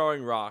note of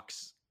throwing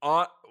rocks,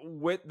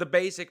 with the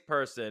basic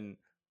person,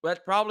 that's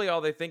probably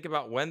all they think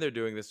about when they're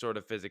doing this sort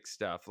of physics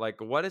stuff.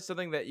 Like, what is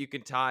something that you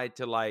can tie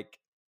to like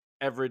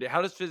everyday?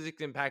 How does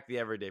physics impact the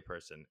everyday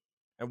person,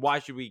 and why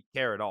should we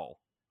care at all?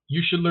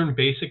 You should learn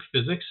basic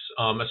physics,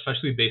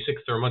 especially basic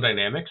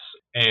thermodynamics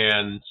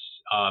and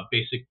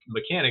basic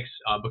mechanics,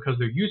 because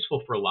they're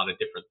useful for a lot of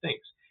different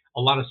things.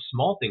 A lot of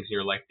small things in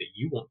your life that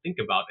you won't think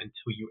about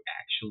until you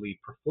actually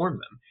perform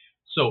them.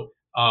 So,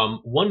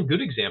 one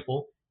good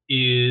example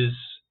is,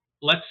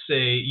 let's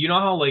say, you know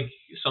how like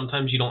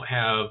sometimes you don't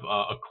have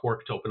a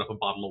cork to open up a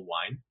bottle of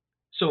wine?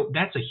 So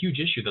that's a huge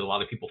issue that a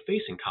lot of people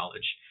face in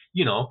college.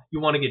 You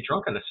want to get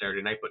drunk on a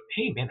Saturday night, but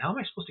hey man, how am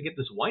I supposed to get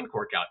this wine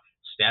cork out?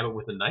 Stab it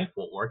with a knife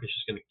won't work. It's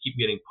just going to keep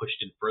getting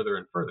pushed in further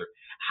and further.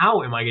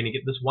 How am I going to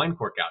get this wine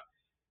cork out?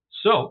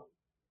 So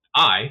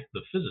I,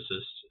 the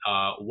physicist,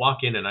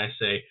 walk in and I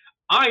say,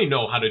 I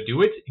know how to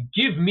do it.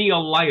 Give me a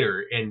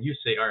lighter. And you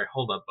say, all right,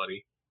 hold up,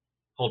 buddy.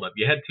 Hold up,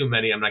 you had too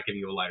many, I'm not giving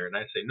you a lighter. And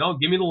I say, no,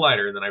 give me the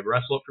lighter. And then I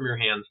wrestle it from your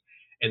hands,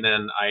 and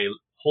then I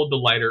hold the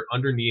lighter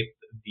underneath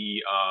the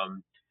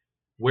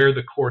where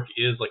the cork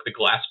is, like the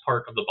glass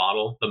part of the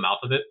bottle, the mouth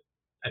of it.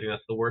 I think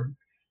that's the word.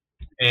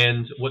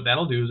 And what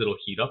that'll do is it'll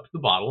heat up the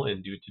bottle,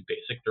 and due to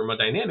basic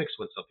thermodynamics,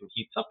 when something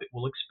heats up, it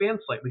will expand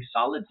slightly.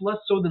 Solids less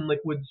so than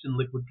liquids, and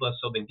liquids less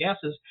so than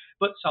gases,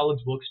 but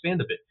solids will expand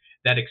a bit.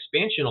 That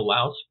expansion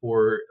allows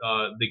for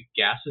the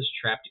gases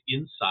trapped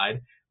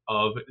inside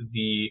of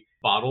the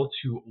bottle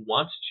to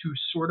want to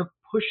sort of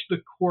push the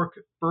cork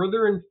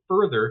further and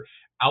further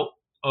out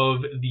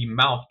of the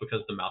mouth,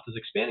 because the mouth is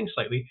expanding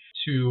slightly,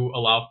 to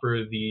allow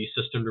for the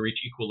system to reach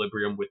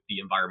equilibrium with the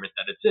environment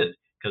that it's in.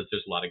 Because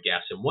there's a lot of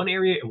gas in one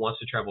area, it wants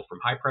to travel from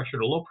high pressure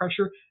to low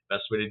pressure.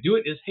 Best way to do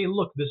it is, hey,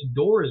 look, this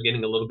door is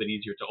getting a little bit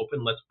easier to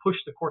open. Let's push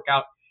the cork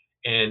out.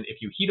 And if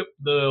you heat up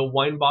the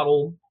wine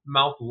bottle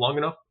mouth long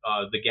enough,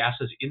 the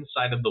gases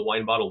inside of the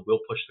wine bottle will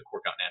push the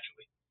cork out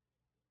naturally.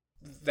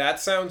 That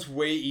sounds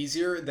way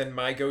easier than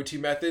my go-to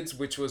methods,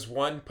 which was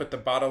one, put the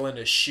bottle in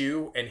a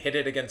shoe and hit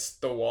it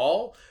against the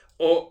wall,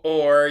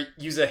 or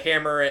use a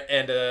hammer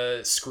and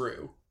a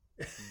screw.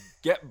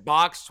 Get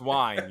boxed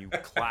wine, you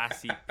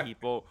classy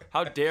people.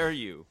 How dare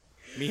you?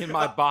 Me and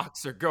my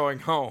box are going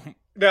home.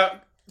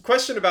 Now,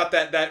 question about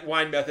that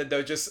wine method,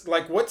 though. Just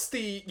like,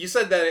 you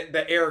said that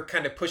the air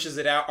kind of pushes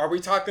it out. Are we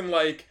talking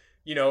like,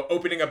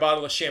 opening a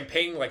bottle of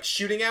champagne, like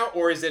shooting out,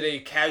 or is it a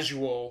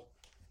casual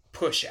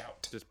push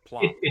out? Just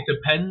plop. It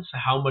depends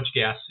how much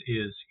gas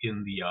is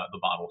in the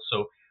bottle.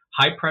 So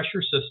high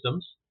pressure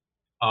systems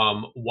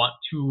want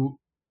to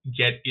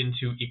get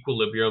into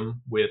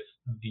equilibrium with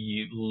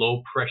the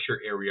low pressure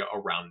area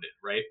around it,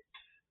 right?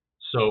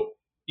 So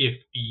if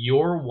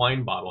your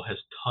wine bottle has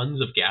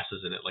tons of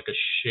gases in it, like a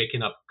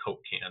shaken up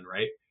Coke can,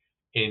 right?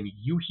 And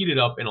you heat it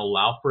up and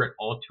allow for it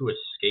all to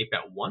escape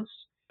at once,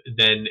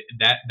 then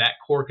that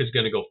cork is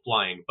going to go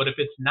flying. But if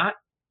it's not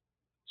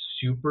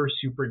super,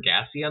 super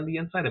gassy on the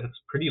inside, if it's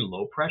pretty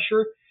low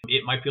pressure,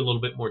 it might be a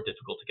little bit more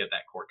difficult to get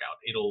that cork out.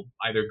 It'll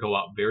either go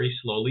out very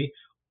slowly,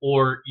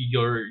 or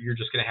you're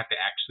just going to have to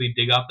actually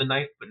dig out the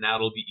knife, but now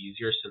it'll be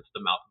easier since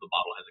the mouth of the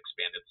bottle has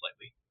expanded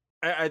slightly.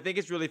 I think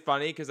it's really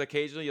funny because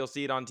occasionally you'll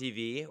see it on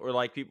TV, or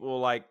like people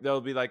will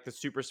there'll be like the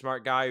super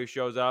smart guy who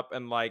shows up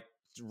and like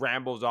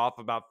rambles off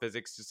about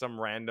physics to some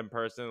random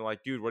person.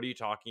 Like, dude, what are you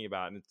talking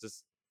about? And it's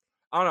just,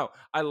 I don't know.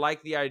 I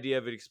like the idea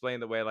of it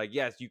explained the way, like,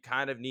 yes, you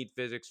kind of need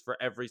physics for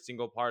every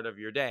single part of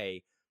your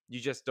day. You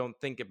just don't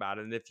think about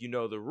it. And if you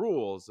know the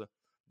rules,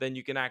 then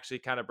you can actually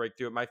kind of break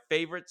through it. My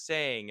favorite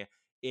saying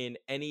in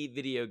any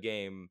video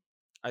game,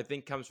 I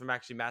think, comes from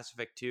actually Mass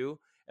Effect 2.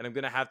 And I'm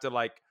going to have to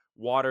like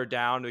watered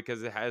down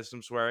because it has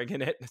some swearing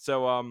in it.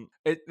 So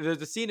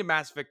there's a scene in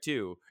Mass Effect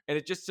 2, and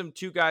it's just some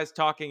two guys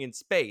talking in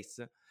space.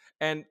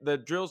 And the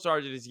drill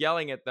sergeant is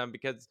yelling at them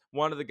because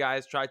one of the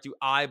guys tried to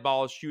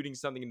eyeball shooting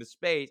something into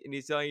space, and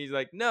he's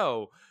like,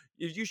 no,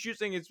 if you shoot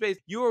something in space,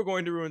 you are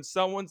going to ruin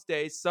someone's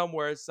day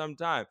somewhere,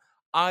 sometime.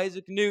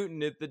 Isaac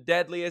Newton is the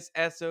deadliest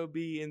SOB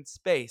in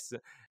space.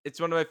 It's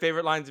one of my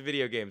favorite lines of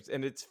video games,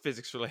 and it's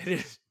physics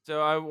related.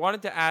 So I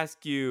wanted to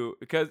ask you,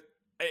 because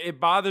it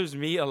bothers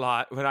me a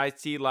lot when I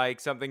see like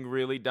something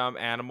really dumb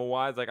animal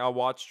wise. Like I'll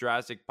watch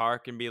Jurassic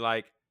Park and be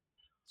like,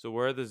 so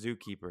where are the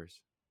zookeepers?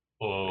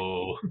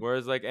 Oh,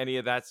 Whereas like any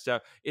of that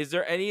stuff, is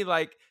there any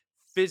like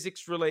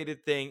physics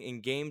related thing in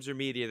games or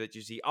media that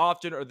you see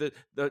often, or the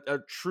a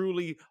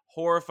truly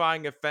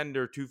horrifying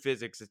offender to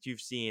physics that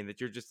you've seen that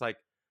you're just like,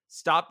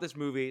 stop this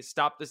movie,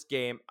 stop this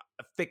game,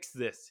 fix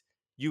this,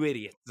 you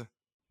idiots?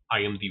 I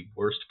am the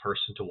worst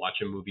person to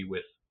watch a movie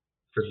with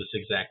for this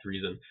exact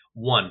reason.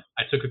 One,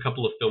 I took a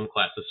couple of film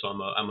classes, so I'm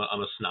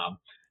a snob.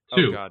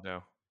 Two, Oh God,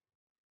 no.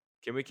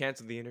 Can we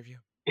cancel the interview?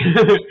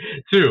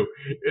 two,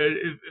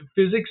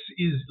 physics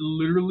is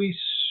literally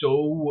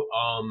so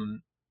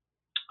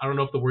I don't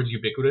know if the word's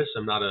ubiquitous.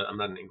 I'm not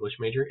an English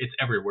major. It's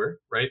everywhere,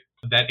 right?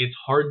 That it's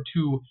hard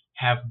to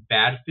have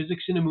bad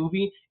physics in a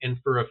movie and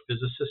for a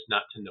physicist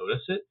not to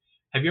notice it.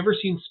 Have you ever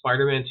seen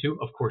Spider-Man 2?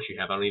 Of course you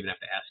have. I don't even have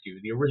to ask you.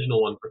 The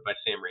original one by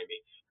Sam Raimi.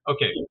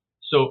 Okay,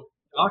 so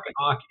Doc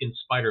Ock and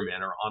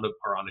Spider-Man are on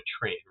a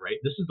train, right?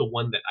 This is the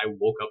one that I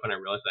woke up and I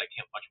realized that I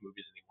can't watch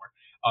movies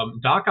anymore.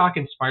 Doc Ock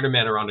and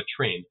Spider-Man are on a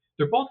train.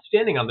 They're both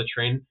standing on the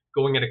train,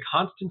 going at a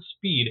constant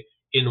speed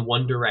in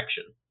one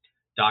direction.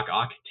 Doc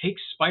Ock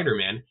takes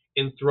Spider-Man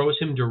and throws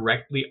him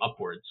directly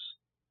upwards.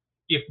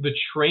 If the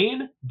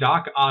train,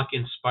 Doc Ock,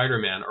 and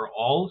Spider-Man are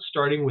all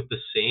starting with the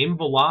same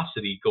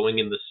velocity, going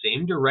in the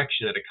same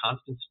direction at a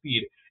constant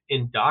speed,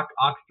 and Doc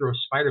Ock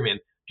throws Spider-Man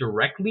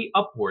directly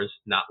upwards,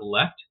 not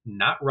left,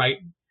 not right,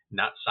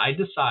 not side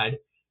to side,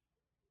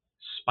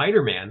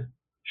 Spider-Man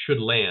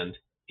should land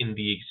in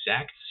the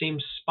exact same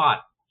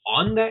spot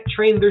on that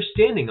train they're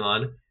standing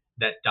on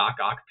that Doc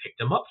Ock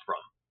picked him up from.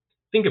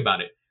 Think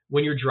about it.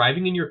 When you're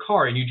driving in your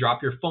car and you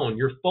drop your phone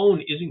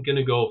isn't going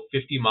to go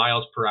 50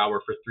 miles per hour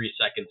for 3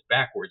 seconds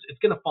backwards. It's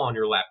going to fall on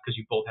your lap because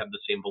you both have the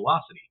same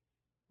velocity,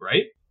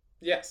 right?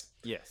 Yes.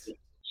 Yes.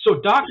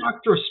 So Doc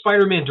Ock throws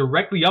Spider-Man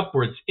directly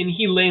upwards, and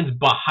he lands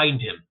behind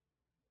him,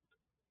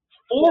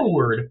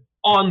 forward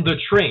on the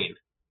train,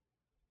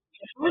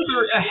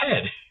 further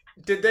ahead.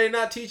 Did they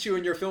not teach you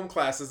in your film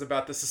classes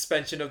about the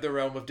suspension of the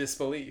realm of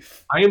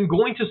disbelief? I am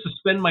going to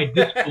suspend my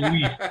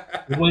disbelief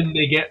when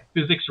they get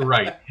physics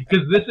right,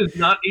 because this is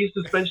not a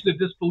suspension of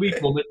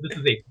disbelief moment. This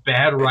is a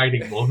bad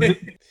writing moment.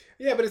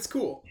 Yeah, but it's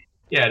cool.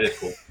 Yeah, it is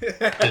cool.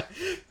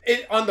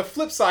 On the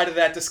flip side of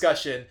that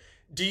discussion,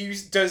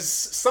 does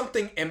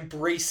something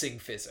embracing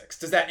physics,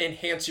 does that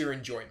enhance your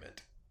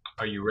enjoyment?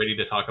 Are you ready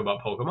to talk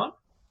about Pokemon?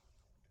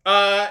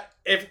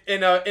 If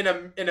in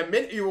a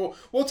minute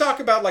we'll talk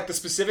about like the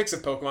specifics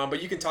of Pokemon,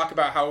 but you can talk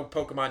about how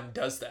Pokemon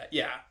does that.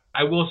 Yeah.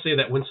 I will say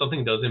that when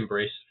something does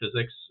embrace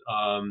physics,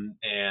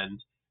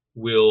 and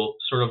will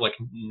sort of like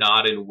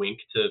nod and wink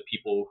to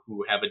people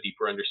who have a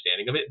deeper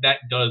understanding of it, that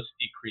does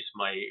increase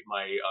my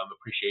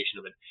appreciation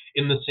of it.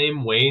 In the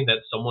same way that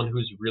someone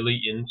who's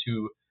really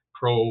into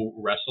pro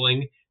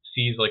wrestling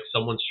sees like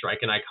someone strike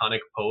an iconic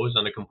pose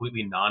on a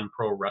completely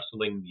non-pro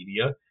wrestling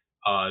media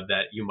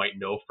that you might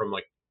know from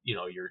like, you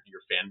know, your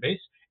fan base.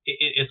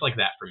 It's like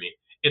that for me.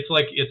 It's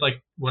like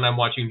when I'm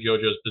watching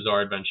JoJo's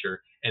Bizarre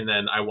Adventure and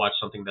then I watch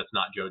something that's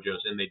not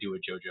JoJo's and they do a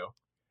JoJo.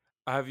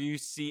 Have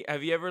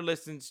you ever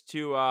listened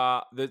to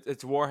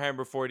it's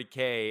Warhammer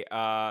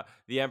 40K?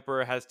 The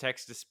Emperor has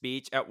text to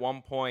speech. At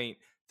one point,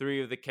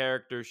 3 of the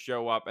characters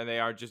show up and they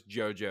are just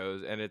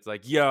JoJo's, and it's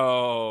like,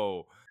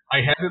 yo. I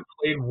haven't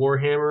played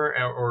Warhammer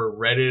or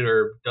read it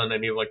or done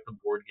any of like the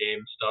board game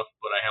stuff,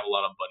 but I have a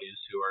lot of buddies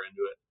who are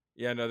into it.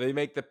 Yeah, no, they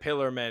make the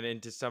Pillar Men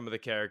into some of the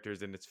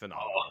characters, and it's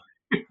phenomenal.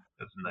 Oh,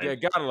 that's nice. Yeah,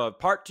 gotta love.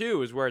 Part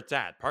 2 is where it's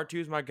at. Part 2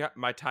 is my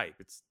type.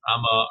 It's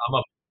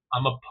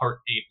I'm a Part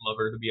 8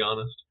 lover, to be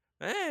honest.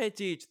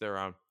 To each their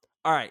own.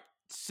 All right,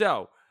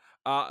 so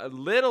a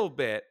little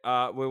bit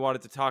we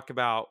wanted to talk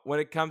about when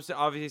it comes to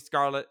obviously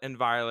Scarlet and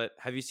Violet.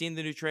 Have you seen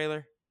the new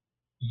trailer?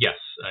 Yes,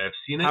 I have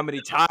seen it. How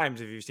many times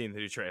have you seen the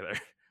new trailer?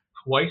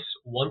 Twice.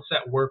 Once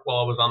at work while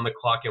I was on the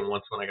clock, and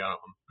once when I got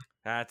home.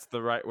 That's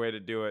the right way to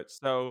do it.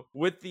 So,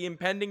 with the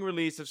impending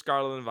release of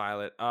Scarlet and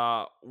Violet,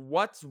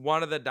 what's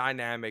one of the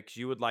dynamics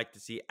you would like to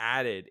see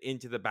added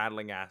into the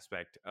battling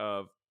aspect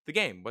of the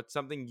game? What's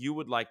something you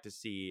would like to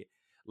see,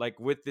 like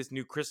with this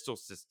new crystal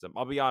system?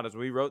 I'll be honest,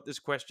 when we wrote this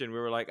question, we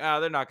were like,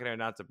 they're not going to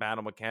announce a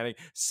battle mechanic.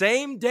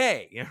 Same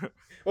day.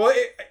 Well,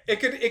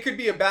 it could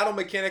be a battle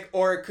mechanic,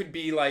 or it could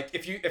be like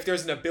if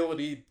there's an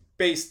ability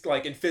based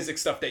like in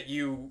physics stuff that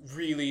you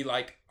really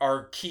like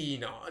are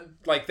keen on,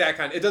 like that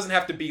kind. It doesn't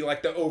have to be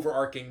like the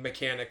overarching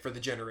mechanic for the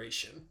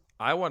generation.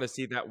 I want to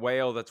see that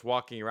whale that's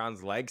walking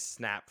around's legs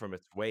snap from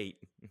its weight.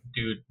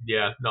 Dude,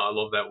 yeah, no, I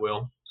love that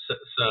whale.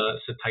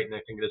 So Titan,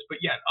 I think it is. But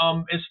yeah,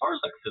 as far as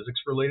like physics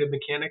related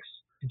mechanics,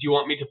 Do you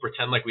want me to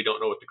pretend like we don't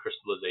know what the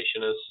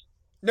crystallization is?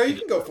 No, you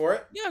can go for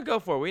it. Yeah, go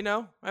for it. We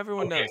know.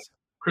 Everyone Okay. knows.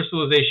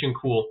 Crystallization,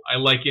 cool. I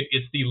like it.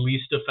 It's the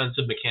least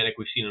offensive mechanic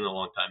we've seen in a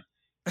long time.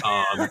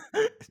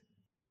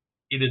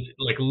 It is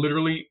like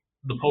literally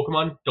the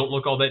Pokemon don't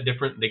look all that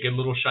different. They get a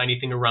little shiny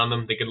thing around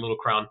them. They get a little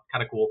crown.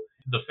 Kind of cool.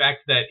 The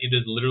fact that it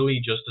is literally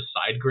just a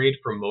side grade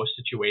for most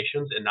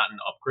situations and not an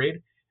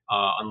upgrade,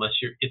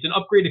 it's an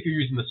upgrade if you're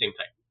using the same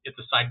type. It's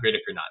a side grade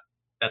if you're not.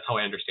 That's how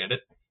I understand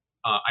it.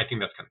 I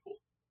think that's kind of cool,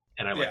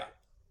 and I like it.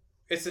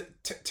 It's a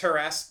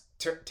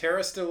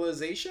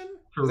terrestrialization?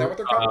 Is that what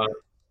they're called?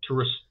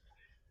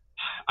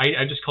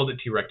 I just called it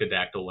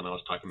T-Rectodactyl when I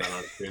was talking about it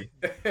on screen.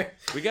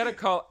 We gotta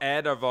call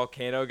Ed, our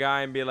volcano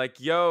guy, and be like,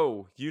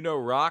 yo, you know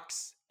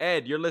rocks?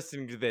 Ed, you're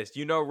listening to this.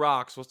 You know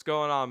rocks. What's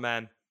going on,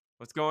 man?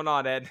 What's going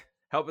on, Ed?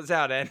 Help us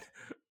out, Ed.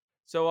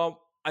 So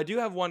I do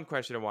have one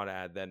question I want to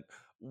add then.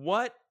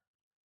 What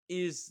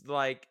is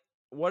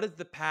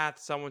the path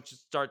someone should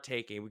start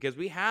taking? Because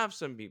we have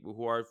some people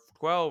who are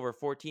 12 or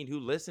 14 who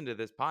listen to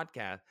this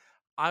podcast.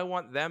 I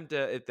want them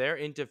to, if they're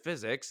into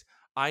physics,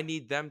 I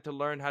need them to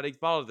learn how to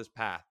follow this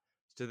path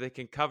so they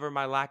can cover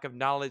my lack of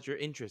knowledge or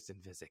interest in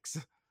physics.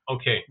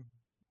 Okay.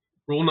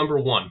 Rule number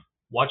 1,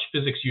 watch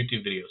physics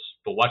YouTube videos,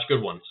 but watch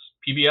good ones.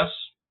 PBS,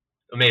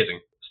 amazing.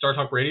 Star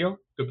Talk Radio,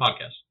 good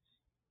podcast.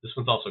 This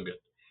one's also good.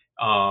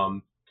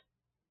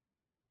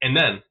 And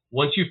then,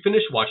 once you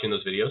finish watching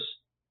those videos,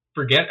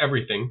 forget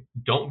everything.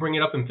 Don't bring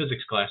it up in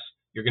physics class.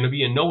 You're going to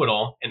be a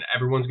know-it-all, and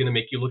everyone's going to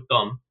make you look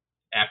dumb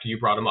after you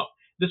brought them up.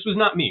 This was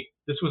not me.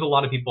 This was a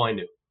lot of people I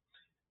knew.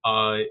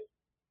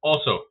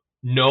 Also,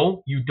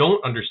 no, you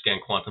don't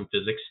understand quantum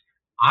physics.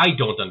 I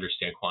don't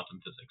understand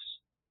quantum physics.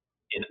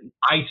 And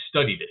I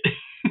studied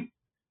it.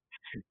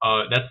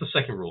 That's the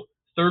second rule.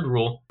 Third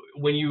rule,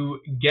 when you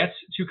get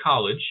to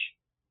college,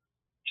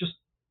 just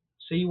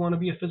say you want to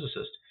be a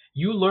physicist.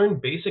 You learn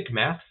basic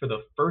math for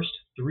the first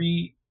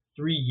three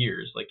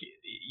years.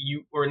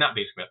 Or not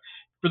basic math.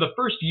 For the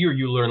first year,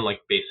 you learn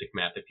like basic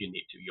math if you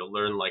need to. You'll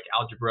learn like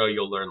algebra,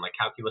 you'll learn like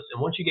calculus.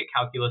 And once you get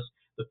calculus,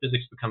 the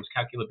physics becomes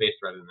calculus-based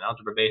rather than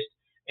algebra-based.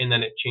 And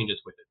then it changes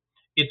with it.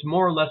 It's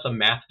more or less a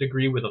math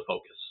degree with a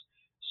focus.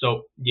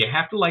 So you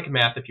have to like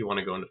math if you want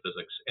to go into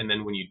physics. And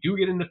then when you do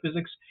get into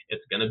physics,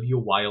 it's going to be a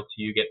while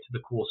till you get to the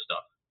cool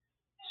stuff.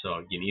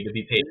 So you need to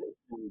be patient.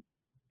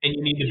 And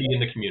you need to be in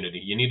the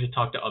community. You need to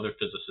talk to other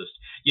physicists.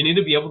 You need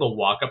to be able to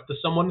walk up to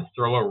someone,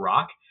 throw a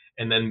rock,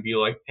 and then be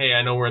like, hey,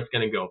 I know where it's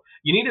going to go.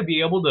 You need to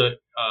be able to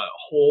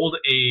hold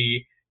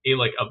a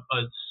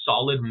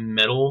solid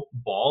metal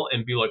ball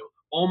and be like,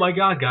 oh my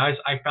God, guys,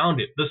 I found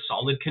it. The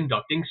solid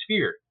conducting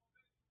sphere.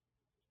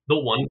 The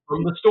one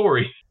from the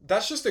story.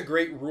 That's just a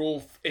great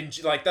rule.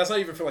 That's not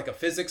even for like a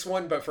physics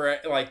one, but for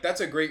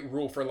that's a great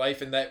rule for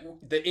life. And that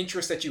the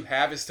interest that you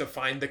have is to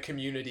find the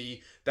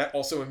community that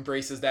also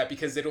embraces that,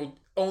 because it'll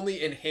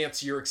only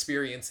enhance your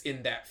experience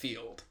in that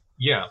field.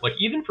 Yeah, like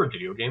even for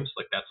video games,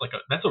 like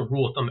that's a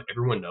rule of thumb that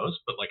everyone knows,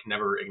 but like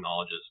never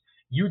acknowledges.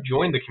 You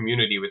join the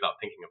community without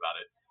thinking about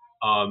it.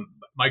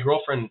 My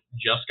girlfriend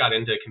just got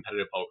into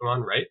competitive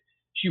Pokemon, right?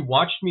 She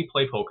watched me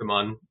play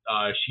Pokemon.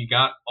 She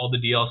got all the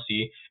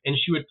DLC, and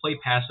she would play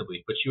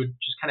passively, but she would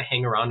just kind of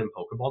hang around in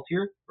Pokeball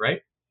tier, right?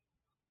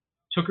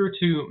 Took her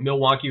to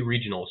Milwaukee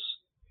Regionals.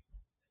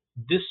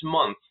 This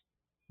month,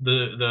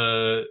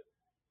 a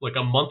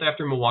month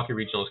after Milwaukee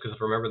Regionals, because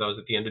if I remember that was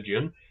at the end of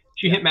June,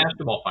 she hit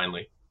Master Ball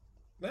finally.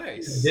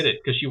 Nice. She did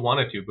it because she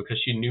wanted to, because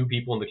she knew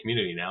people in the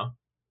community now.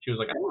 She was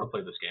like, I want to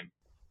play this game.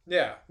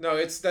 Yeah, no,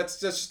 that's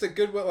just a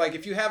good way. Like,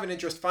 if you have an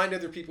interest, find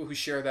other people who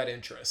share that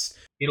interest.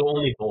 It'll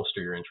only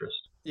bolster your interest.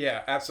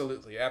 Yeah,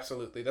 absolutely.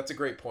 That's a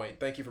great point.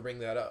 Thank you for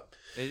bringing that up.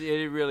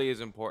 It really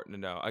is important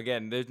to know.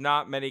 Again, there's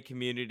not many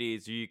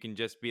communities where you can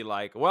just be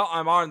like, well,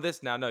 I'm on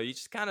this now. No, you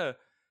just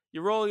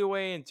you roll your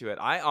way into it.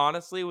 I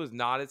honestly was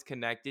not as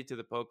connected to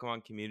the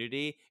Pokemon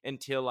community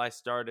until I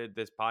started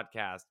this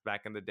podcast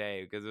back in the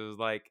day, because it was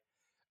like,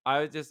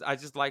 I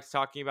just liked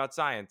talking about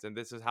science, and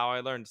this is how I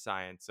learned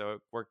science. So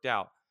it worked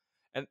out.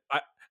 And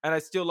I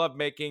still love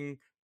making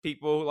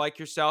people like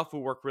yourself who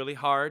work really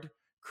hard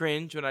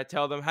cringe when I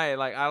tell them, hey,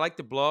 like, I like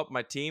to blow up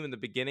my team in the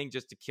beginning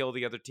just to kill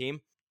the other team.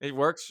 It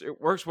works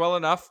well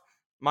enough.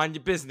 Mind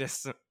your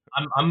business.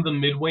 I'm the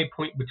midway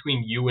point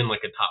between you and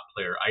like a top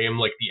player. I am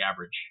like the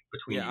average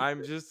between you. Yeah,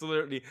 I'm just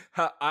literally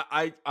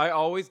I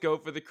always go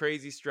for the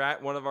crazy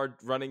strat. One of our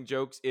running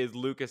jokes is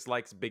Lucas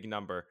likes big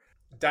number.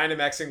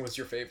 Dynamaxing was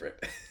your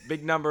favorite.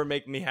 Big number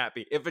make me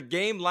happy. If a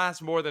game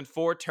lasts more than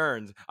 4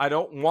 turns, I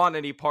don't want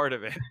any part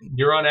of it.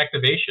 Neuron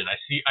activation.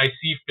 I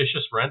see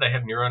Vicious Rend. I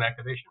have neuron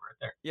activation right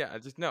there. Yeah,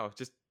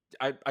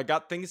 I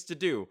got things to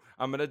do.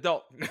 I'm an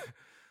adult.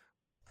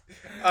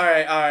 All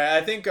right.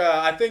 I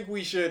think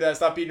we should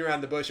stop beating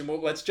around the bush and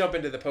let's jump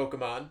into the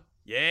Pokemon.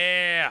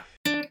 Yeah.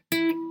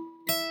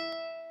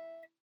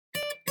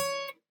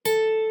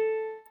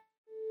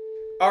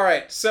 All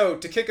right, so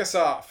to kick us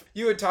off,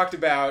 you had talked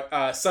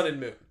about Sun and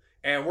Moon,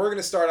 and we're going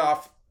to start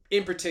off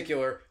in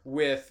particular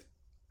with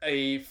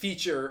a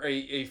feature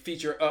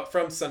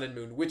from Sun and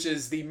Moon, which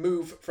is the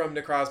move from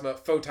Necrozma,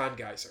 Photon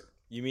Geyser.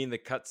 You mean the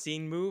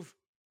cutscene move?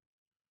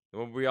 The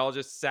one we all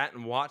just sat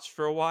and watched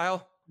for a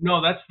while?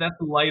 No, that's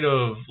Light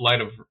of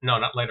no,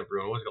 not Light of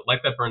Ruin. What was it? Light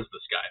That Burns the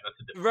Sky. That's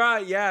a different.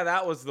 Right, yeah,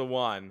 that was the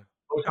one.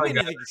 I mean, Photon it's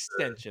an Geyser,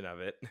 extension of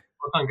it.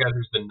 Photon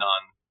Geyser's the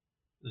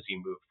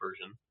non-Z-Move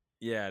version.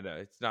 Yeah, no,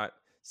 it's not.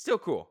 Still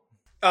cool.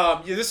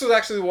 Yeah, this was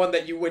actually the one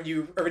that when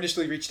you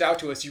initially reached out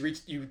to us,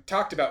 you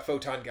talked about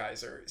Photon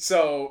Geyser.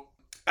 So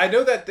I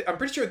know that I'm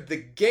pretty sure the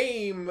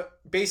game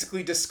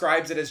basically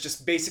describes it as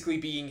just basically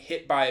being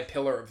hit by a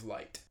pillar of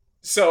light.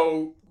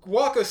 So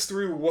walk us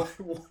through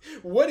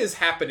what is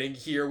happening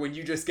here when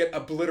you just get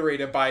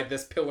obliterated by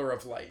this pillar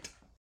of light.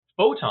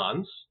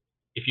 Photons,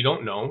 if you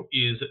don't know,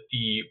 is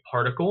the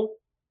particle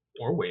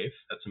or wave,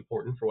 that's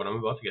important for what I'm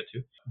about to get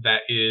to,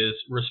 that is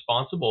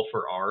responsible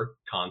for our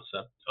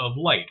concept of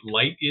light.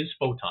 Light is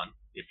photon.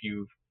 If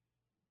you've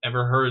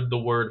ever heard the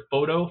word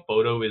photo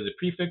is a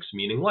prefix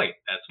meaning light.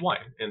 That's why.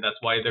 And that's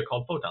why they're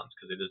called photons,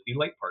 because it is the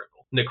light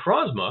particle.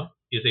 Necrozma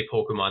is a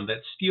Pokemon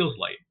that steals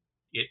light.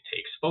 It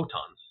takes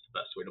photons, is the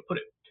best way to put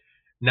it.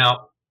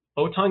 Now,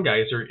 Photon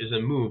Geyser is a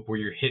move where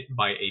you're hit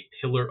by a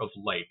pillar of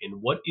light.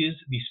 And what is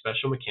the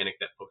special mechanic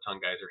that Photon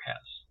Geyser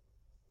has?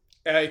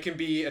 It can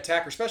be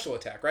attack or special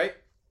attack, right?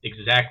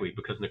 Exactly,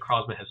 because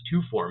Necrozma has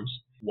two forms,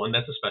 one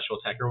that's a special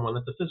attacker and one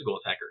that's a physical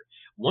attacker.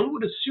 One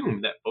would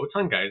assume that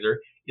Photon Geyser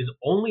is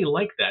only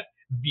like that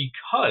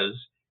because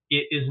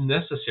it is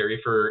necessary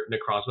for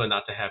Necrozma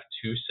not to have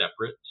two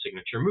separate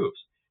signature moves.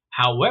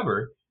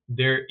 However,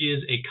 there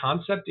is a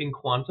concept in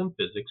quantum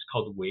physics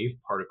called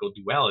wave-particle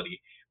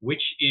duality,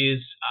 which is,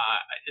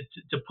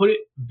 to put it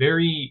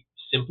very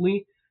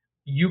simply,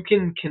 you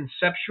can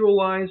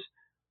conceptualize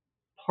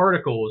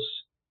particles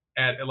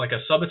at like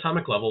a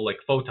subatomic level, like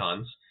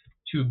photons,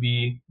 to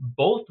be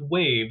both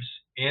waves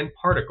and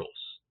particles.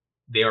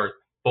 They are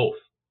both.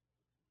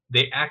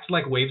 They act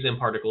like waves and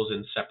particles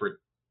in separate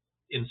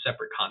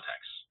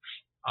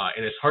contexts.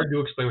 And it's hard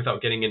to explain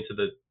without getting into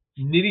the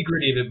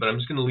nitty-gritty of it, but I'm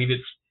just going to leave it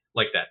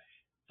like that.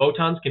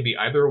 Photons can be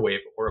either a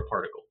wave or a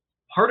particle.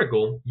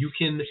 Particle, you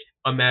can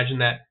imagine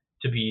that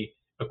to be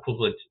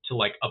equivalent to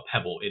like a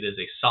pebble. It is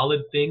a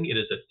solid thing. It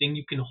is a thing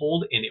you can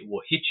hold, and it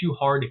will hit you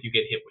hard if you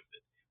get hit with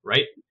it,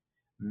 right?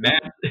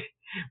 Mass,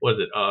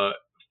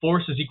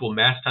 force is equal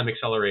mass time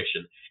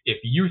acceleration. If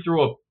you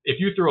throw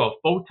a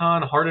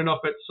photon hard enough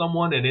at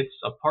someone and it's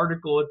a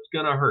particle, it's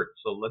gonna hurt.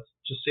 So let's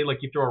just say like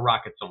you throw a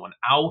rock at someone.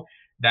 Ow,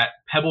 that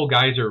Pebble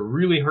Geyser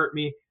really hurt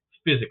me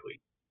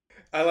physically.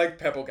 I like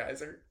Pebble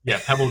Geyser. Yeah,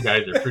 Pebble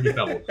Geyser, pretty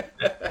pebbles.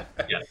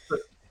 Yeah.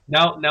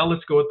 Now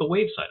let's go with the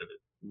wave side of it.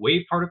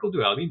 Wave particle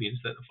duality means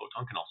that a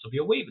photon can also be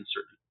a wave in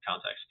certain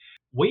contexts.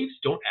 Waves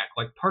don't act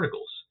like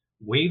particles.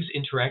 Waves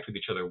interact with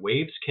each other.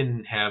 Waves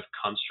can have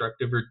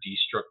constructive or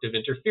destructive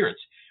interference.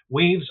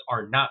 Waves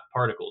are not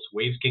particles.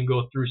 Waves can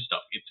go through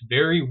stuff. It's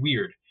very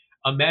weird.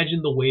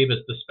 Imagine the wave as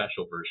the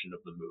special version of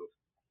the move.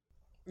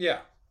 Yeah.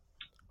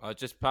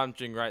 Just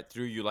punching right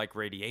through you like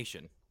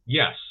radiation.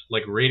 Yes,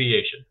 like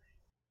radiation.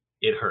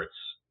 It hurts.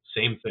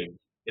 Same thing.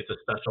 It's a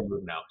special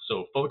move now.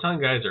 So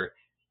Photon Geyser,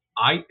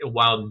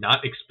 while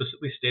not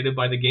explicitly stated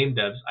by the game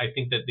devs, I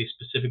think that they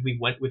specifically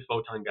went with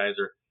Photon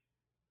Geyser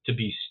to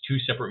be two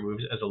separate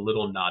moves as a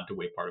little nod to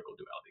wave particle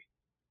duality.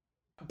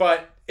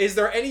 But is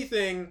there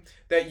anything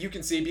that you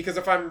can see? Because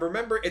if I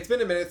remember, it's been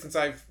a minute since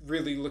I've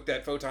really looked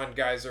at Photon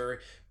Geyser,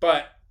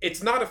 but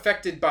it's not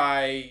affected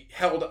by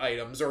held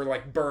items or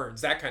like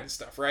burns, that kind of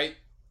stuff, right?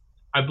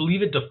 I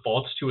believe it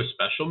defaults to a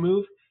special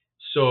move.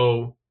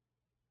 So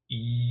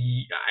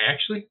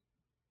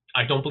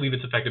I don't believe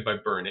it's affected by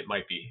burn. It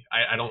might be.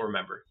 I don't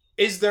remember.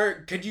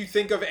 Could you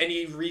think of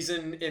any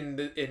reason in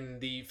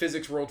the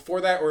physics world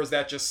for that, or is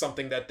that just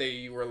something that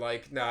they were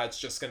like, nah, it's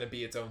just going to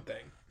be its own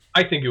thing?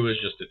 I think it was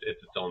just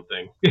it's its own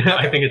thing. Okay.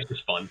 I think it's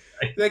just fun.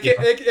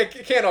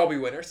 It can't all be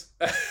winners.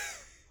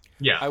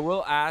 Yeah. I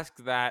will ask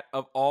that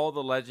of all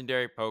the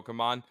legendary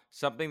Pokemon,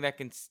 something that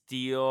can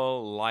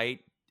steal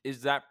light,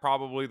 is that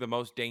probably the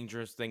most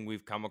dangerous thing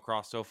we've come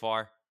across so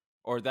far?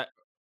 Or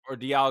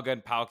Dialga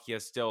and Palkia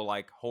is still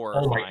like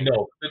horrifying? Oh my,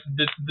 no.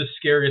 The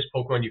scariest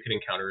Pokemon you can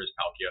encounter is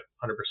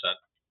Palkia, 100%.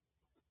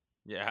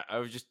 Yeah, I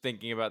was just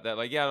thinking about that.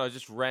 Like, yeah, no,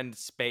 just rend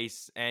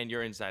space and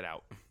you're inside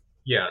out.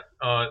 Yeah,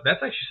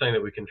 that's actually something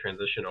that we can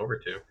transition over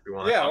to if we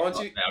want to talk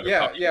about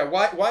Dialga. Yeah.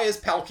 Why is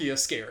Palkia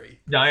scary?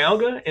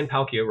 Dialga and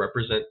Palkia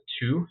represent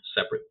two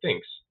separate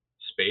things: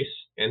 space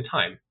and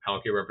time.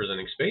 Palkia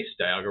representing space,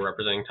 Dialga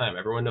representing time.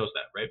 Everyone knows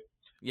that, right?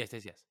 Yes.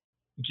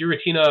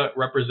 Giratina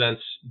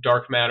represents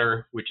dark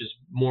matter, which is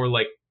more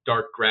like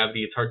dark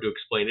gravity. It's hard to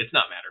explain. It's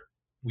not matter.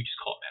 We just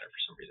call it matter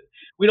for some reason.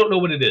 We don't know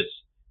what it is.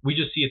 We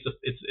just see its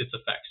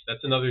effects.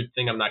 That's another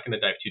thing I'm not going to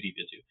dive too deep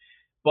into.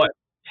 But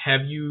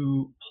have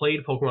you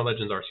played Pokemon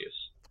Legends Arceus?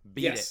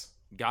 Beat it.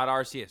 Got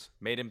Arceus.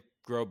 Made him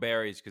grow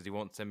berries because he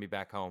won't send me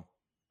back home.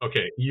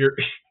 Okay,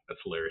 that's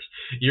hilarious.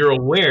 You're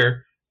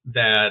aware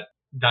that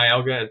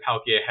Dialga and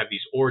Palkia have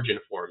these origin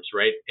forms,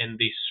 right? And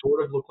they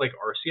sort of look like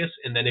Arceus,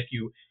 and then if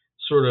you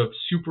sort of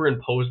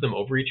superimpose them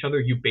over each other,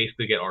 you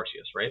basically get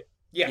Arceus, right?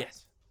 Yeah.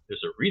 Yes.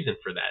 There's a reason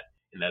for that,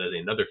 and that is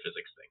another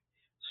physics thing.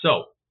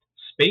 So,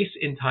 space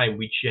and time,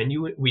 we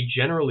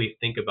generally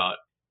think about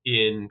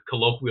in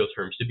colloquial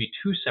terms to be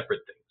two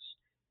separate things.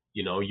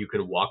 You know, you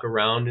can walk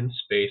around in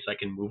space, I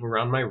can move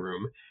around my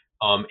room,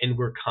 and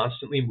we're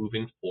constantly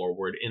moving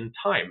forward in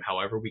time.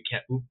 However, we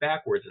can't move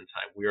backwards in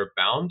time. We are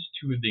bound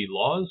to the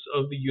laws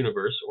of the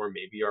universe, or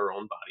maybe our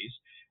own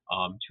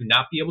bodies, to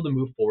not be able to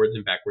move forwards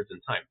and backwards in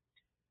time.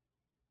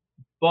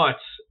 But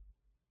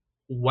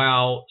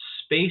while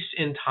space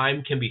and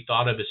time can be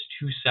thought of as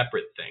two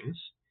separate things,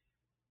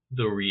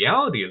 the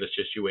reality of the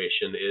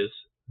situation is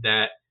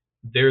that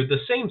they're the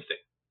same thing,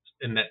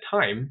 and that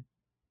time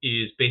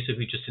is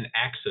basically just an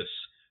axis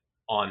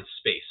on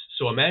space.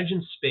 So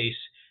imagine space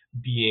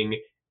being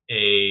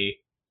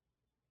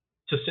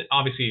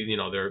obviously, you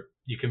know,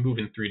 you can move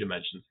in 3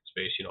 dimensions in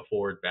space, you know,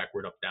 forward,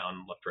 backward, up,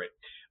 down, left, right.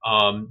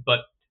 But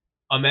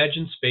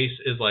imagine space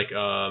is like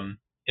an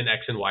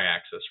X and Y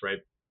axis, right?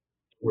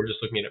 We're just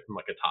looking at it from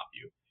like a top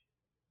view.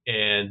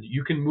 And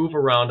you can move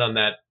around on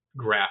that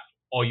graph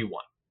all you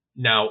want.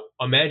 Now,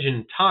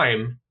 imagine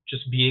time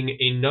just being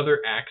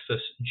another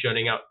axis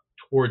jutting out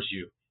towards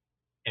you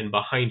and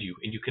behind you,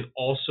 and you can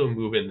also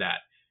move in that.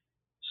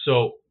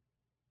 So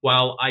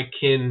while I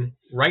can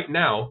right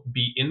now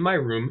be in my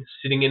room,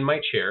 sitting in my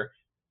chair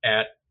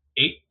at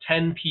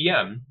 8:10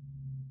 p.m.,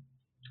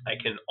 I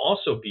can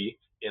also be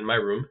in my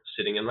room,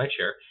 sitting in my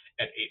chair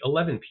at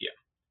 8:11 p.m.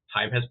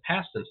 Time has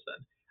passed since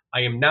then.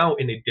 I am now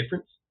in a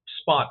different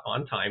spot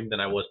on time than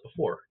I was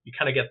before. You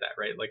kind of get that,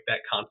 right? Like that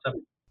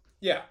concept.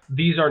 Yeah.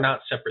 These are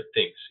not separate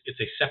things.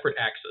 It's a separate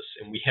axis.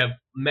 And we have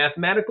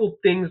mathematical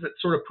things that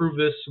sort of prove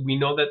this. We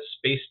know that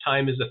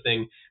space-time is a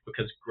thing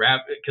because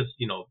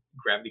you know,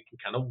 gravity can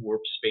kind of warp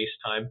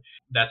space-time.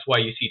 That's why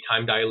you see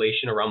time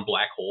dilation around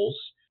black holes.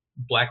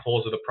 Black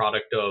holes are the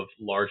product of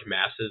large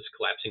masses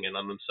collapsing in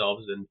on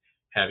themselves and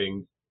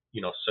having,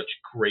 you know, such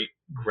great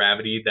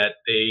gravity that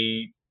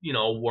they, you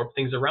know, warp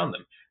things around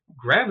them.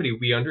 Gravity,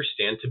 we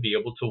understand to be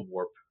able to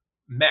warp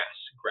mass.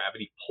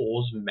 Gravity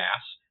pulls mass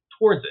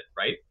towards it,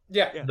 right?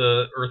 Yeah.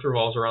 The Earth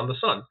revolves around the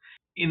sun.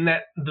 In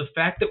that, the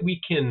fact that we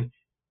can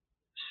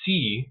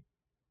see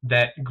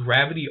that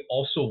gravity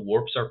also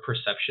warps our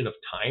perception of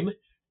time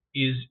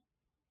is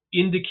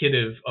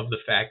indicative of the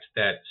fact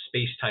that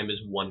space-time is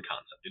one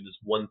concept. It is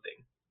one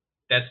thing.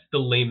 That's the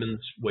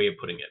layman's way of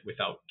putting it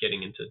without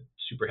getting into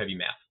super heavy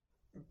math.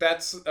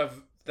 That's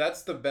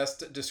the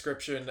best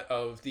description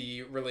of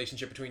the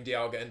relationship between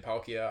Dialga and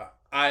Palkia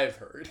I've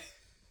heard.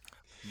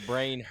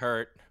 Brain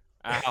hurt.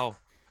 Ow.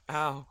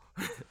 Ow.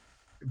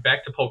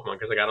 Back to Pokemon,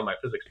 because I got on my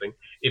physics thing.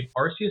 If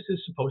Arceus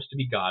is supposed to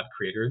be God,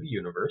 creator of the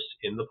universe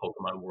in the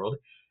Pokemon world,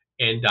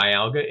 and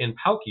Dialga and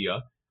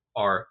Palkia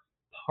are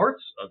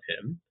parts of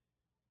him,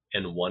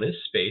 and one is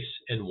space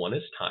and one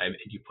is time,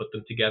 and you put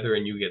them together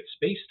and you get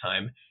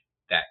space-time,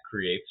 that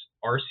creates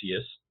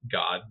Arceus,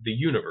 God, the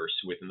universe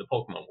within the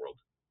Pokemon world.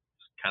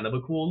 It's kind of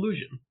a cool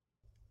illusion.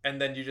 And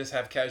then you just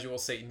have casual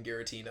Satan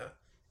Giratina.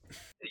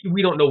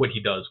 We don't know what he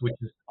does, which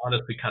is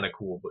honestly kind of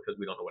cool because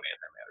we don't know what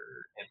antimatter.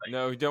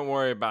 No, don't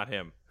worry about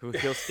him.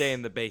 He'll stay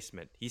in the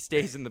basement. He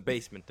stays in the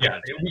basement. Yeah,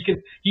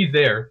 he's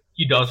there.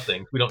 He does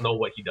things. We don't know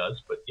what he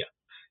does, but yeah.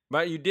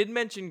 But you did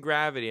mention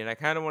gravity, and I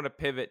kind of want to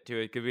pivot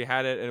to it because we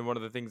had it in one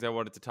of the things I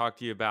wanted to talk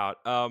to you about.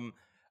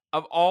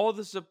 Of all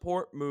the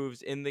support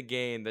moves in the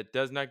game that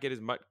does not get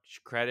as much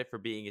credit for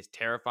being as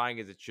terrifying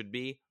as it should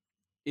be,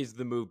 is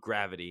the move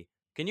Gravity.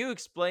 Can you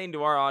explain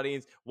to our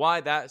audience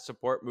why that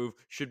support move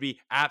should be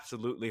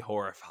absolutely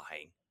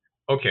horrifying?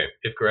 Okay,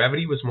 if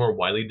Gravity was more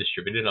widely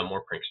distributed on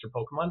more Prankster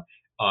Pokemon,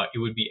 it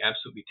would be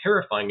absolutely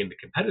terrifying in the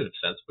competitive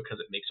sense because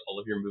it makes all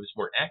of your moves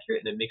more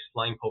accurate and it makes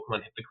flying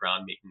Pokemon hit the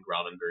ground, making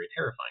Groudon very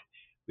terrifying.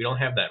 We don't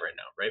have that right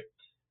now, right?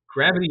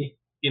 Gravity,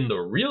 in the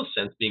real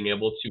sense, being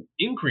able to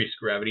increase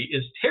gravity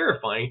is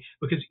terrifying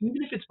because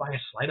even if it's by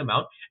a slight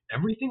amount,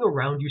 everything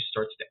around you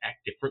starts to act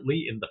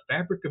differently and the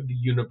fabric of the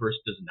universe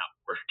does not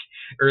work.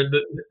 Or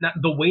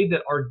the way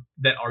that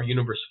our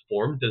universe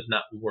formed does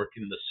not work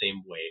in the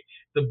same way.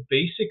 The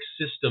basic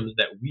systems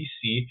that we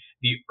see,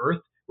 the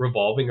Earth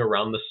revolving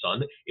around the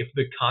sun, if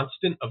the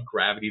constant of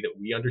gravity that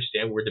we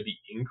understand were to be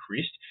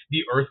increased,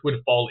 the Earth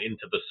would fall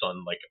into the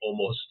sun, like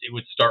almost, it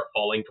would start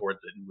falling towards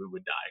it and we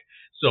would die.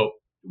 So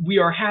we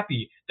are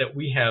happy that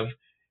we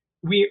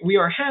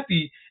are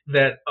happy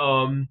that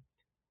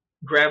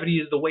gravity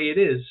is the way it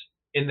is,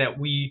 and that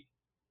we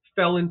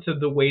fell into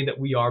the way that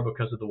we are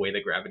because of the way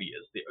that gravity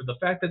is. The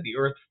fact that the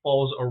Earth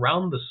falls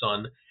around the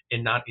sun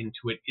and not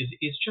into it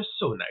is just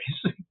so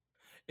nice.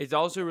 It's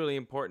also really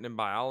important in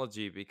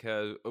biology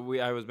because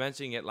I was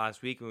mentioning it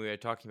last week when we were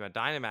talking about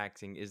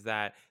Dynamaxing, is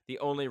that the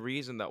only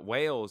reason that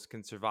whales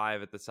can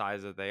survive at the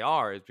size that they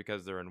are is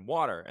because they're in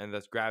water, and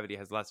thus gravity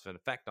has less of an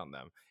effect on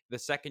them. The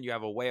second you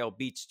have a whale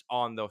beached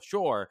on the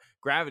shore,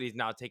 gravity is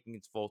now taking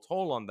its full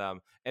toll on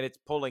them, and it's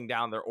pulling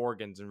down their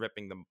organs and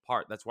ripping them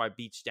apart. That's why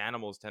beached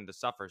animals tend to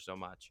suffer so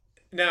much.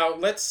 Now,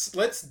 let's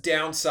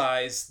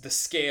downsize the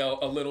scale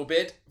a little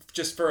bit,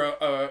 just for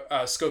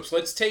a scope. So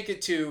let's take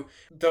it to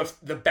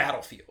the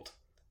battlefield.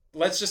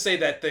 Let's just say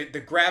that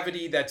the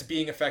gravity that's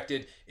being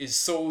affected is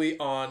solely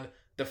on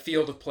the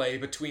field of play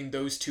between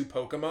those two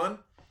Pokemon.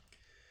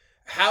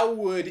 How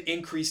would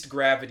increased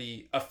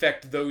gravity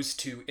affect those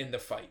two in the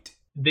fight?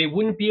 They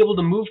wouldn't be able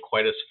to move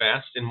quite as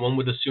fast, and one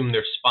would assume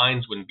their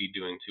spines wouldn't be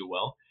doing too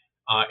well.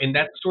 And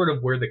that's sort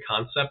of where the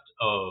concept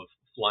of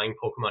flying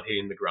Pokemon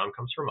hitting the ground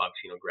comes from.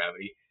 Obviously,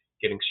 gravity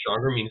getting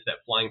stronger means that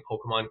flying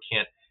Pokemon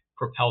can't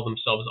propel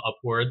themselves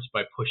upwards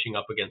by pushing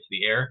up against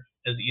the air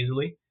as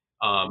easily.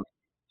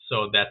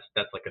 So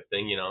that's like a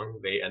thing.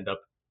 They end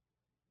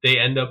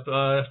up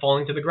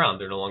falling to the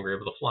ground. They're no longer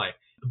able to fly.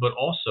 But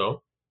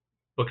also,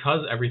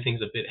 because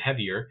everything's a bit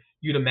heavier,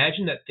 you'd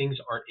imagine that things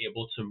aren't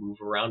able to move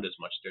around as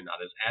much. They're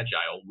not as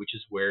agile, which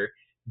is where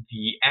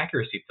the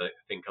accuracy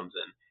thing comes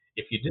in.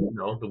 If you didn't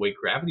know, the way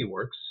gravity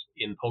works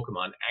in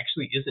Pokemon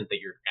actually isn't that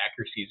your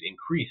accuracy is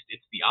increased.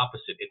 It's the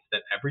opposite. It's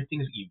that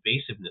everything's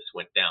evasiveness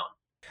went down.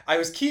 I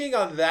was keying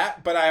on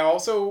that, but I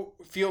also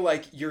feel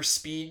like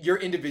your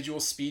individual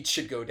speed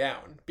should go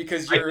down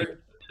because I think so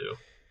too.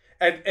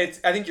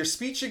 I think your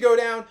speed should go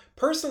down.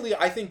 Personally,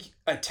 I think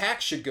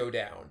attack should go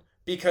down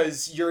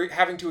because you're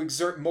having to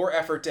exert more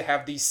effort to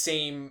have the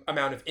same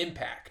amount of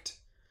impact.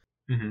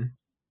 Mm-hmm.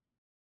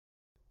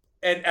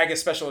 And I guess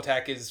special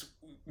attack is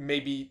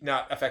maybe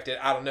not affected.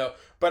 I don't know.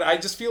 But I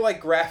just feel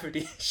like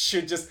gravity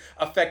should just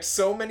affect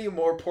so many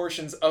more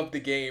portions of the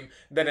game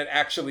than it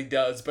actually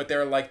does. But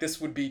they're like,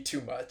 this would be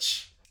too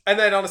much. And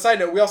then on a side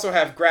note, we also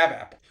have Grab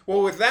Apple.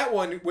 Well, with that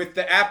one, with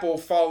the apple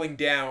falling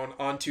down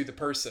onto the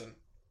person,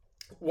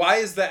 why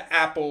is the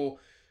apple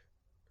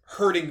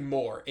hurting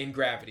more in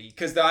gravity?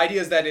 Because the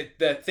idea is that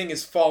the thing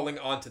is falling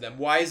onto them.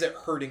 Why is it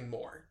hurting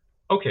more?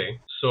 Okay,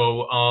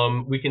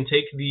 so we can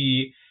take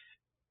the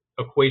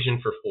equation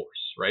for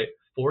force, right?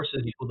 Force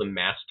is equal to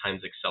mass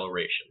times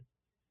acceleration.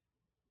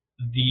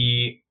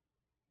 The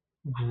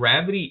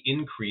gravity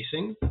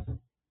increasing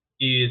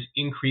is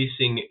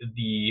increasing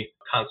the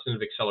constant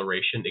of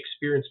acceleration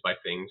experienced by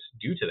things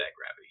due to that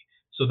gravity.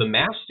 So the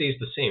mass stays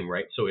the same,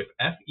 right? So if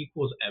F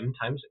equals m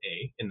times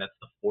a, and that's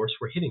the force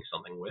we're hitting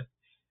something with,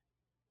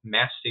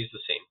 mass stays the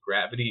same.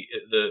 Gravity,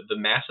 the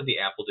mass of the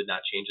apple did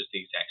not change. It's the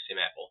exact same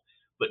apple.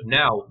 But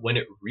now, when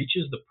it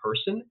reaches the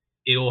person,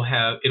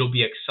 it'll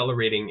be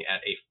accelerating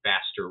at a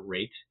faster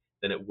rate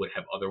than it would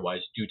have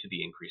otherwise due to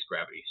the increased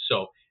gravity.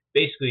 So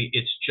basically,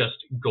 it's just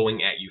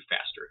going at you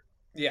faster.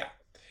 Yeah,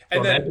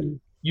 and so then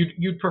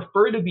you'd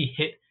prefer to be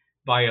hit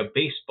by a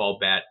baseball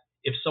bat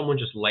if someone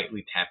just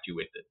lightly tapped you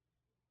with it.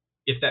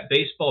 If that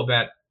baseball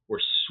bat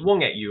were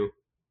swung at you,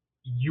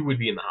 you would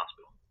be in the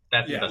hospital.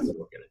 That's the best way to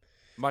look at it.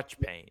 Much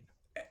pain.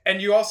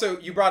 And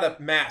you brought up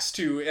mass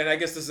too, and I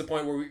guess this is the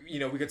point where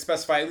we could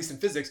specify, at least in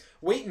physics,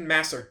 weight and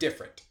mass are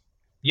different.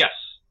 Yes,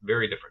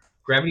 very different.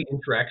 Gravity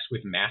interacts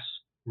with mass,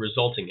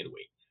 resulting in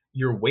weight.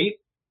 Your weight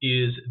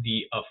is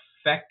the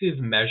effective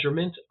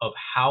measurement of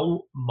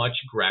how much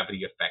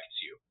gravity affects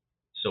you.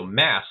 So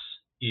mass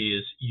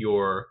is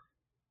your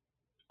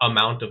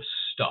amount of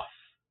stuff.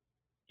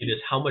 It is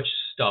how much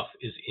stuff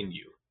is in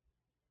you.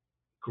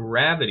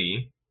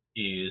 Gravity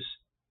is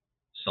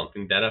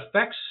something that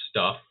affects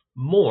stuff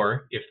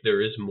more if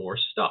there is more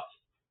stuff.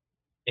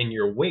 And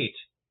your weight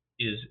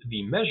is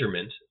the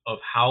measurement of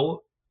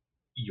how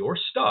your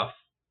stuff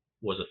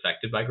was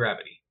affected by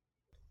gravity.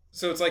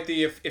 So it's like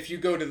if you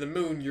go to the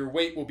moon, your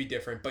weight will be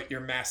different, but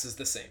your mass is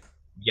the same.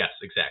 Yes,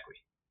 exactly.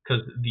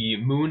 Because the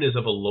moon is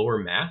of a lower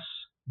mass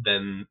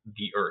than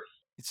the Earth.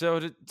 So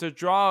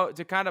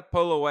to kind of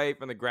pull away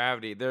from the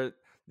gravity, the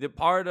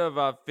part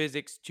of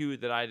physics too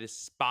that I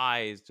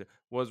despised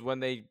was when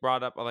they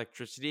brought up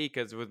electricity,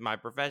 because with my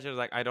profession, I was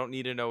like, I don't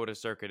need to know what a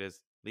circuit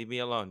is. Leave me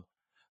alone.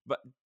 But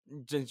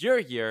since you're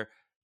here,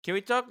 can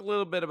we talk a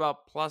little bit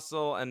about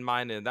Plusle and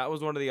Minun? That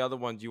was one of the other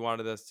ones you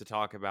wanted us to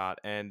talk about.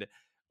 And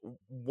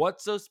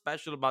what's so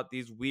special about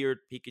these weird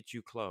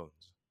Pikachu clones?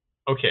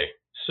 Okay,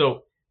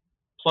 so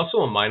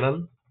Plusle and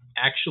Minun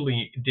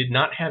actually did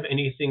not have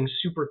anything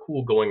super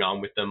cool going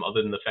on with them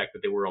other than the fact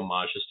that they were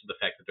homages to the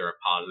fact that there are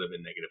positive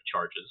and negative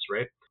charges,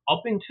 right?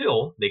 Up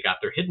until they got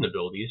their hidden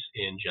abilities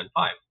in Gen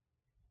 5.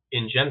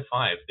 In Gen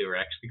 5, they were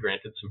actually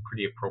granted some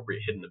pretty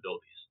appropriate hidden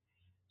abilities.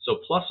 So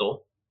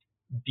Plusle,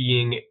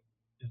 being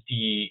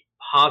the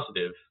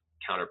positive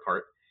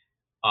counterpart,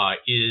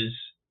 is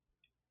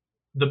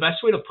the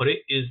best way to put it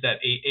is that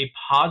a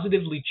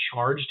positively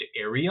charged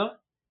area,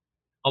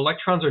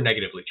 electrons are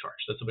negatively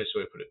charged. That's the best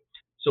way to put it.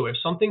 So if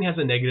something has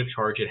a negative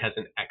charge, it has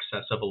an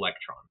excess of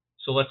electron.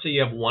 So let's say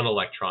you have one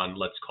electron.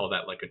 Let's call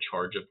that like a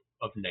charge of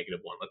 -1.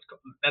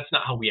 That's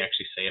not how we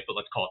actually say it, but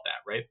let's call it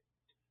that, right?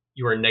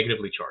 You are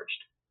negatively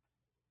charged.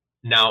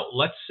 Now,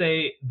 let's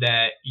say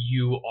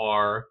you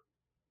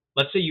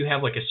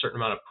have like a certain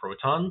amount of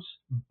protons,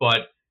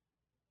 but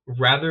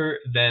rather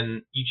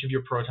than each of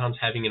your protons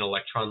having an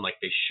electron like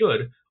they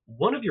should,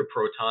 one of your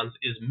protons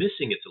is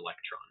missing its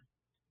electron.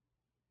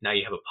 Now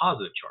you have a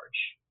positive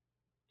charge.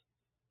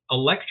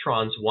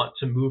 Electrons want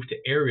to move to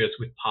areas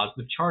with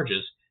positive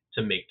charges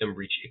to make them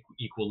reach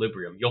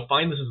equilibrium. You'll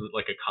find this is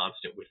like a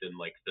constant within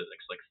like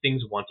physics, like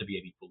things want to be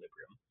at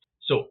equilibrium.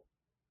 So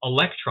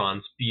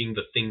electrons, being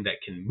the thing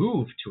that can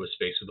move to a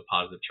space with a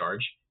positive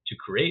charge to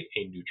create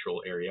a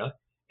neutral area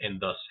and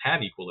thus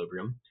have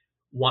equilibrium,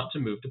 want to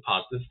move to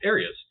positive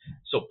areas.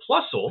 So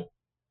Plusle,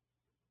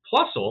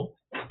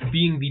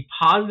 being the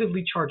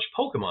positively charged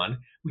Pokemon,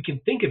 we can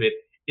think of it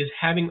as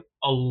having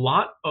a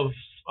lot of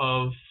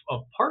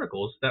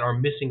particles that are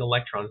missing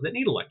electrons that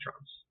need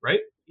electrons, right?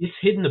 Its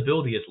hidden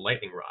ability is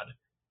Lightning Rod.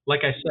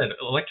 Like I said,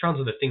 electrons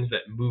are the things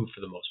that move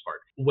for the most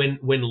part.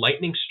 When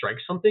lightning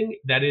strikes something,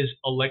 that is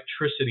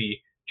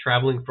electricity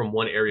traveling from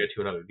one area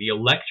to another. The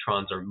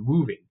electrons are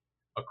moving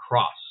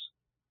across.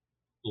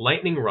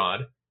 Lightning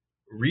Rod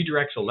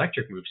redirects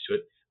electric moves to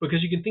it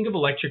because you can think of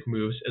electric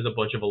moves as a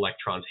bunch of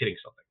electrons hitting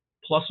something.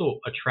 Plusle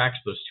attracts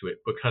those to it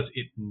because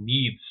it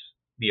needs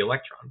the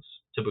electrons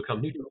to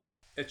become neutral.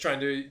 It's trying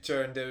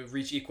to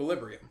reach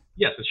equilibrium.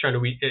 Yes, it's trying to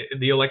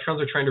the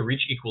electrons are trying to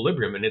reach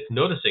equilibrium, and it's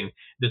noticing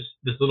this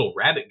little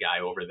rabbit guy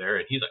over there,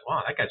 and he's like,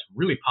 wow, that guy's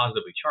really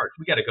positively charged.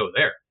 We got to go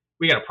there.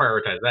 We got to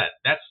prioritize that.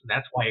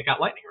 That's why it got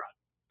Lightning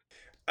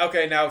Rod.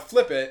 Okay, now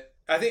flip it.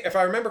 I think if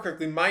I remember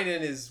correctly,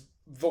 Minun is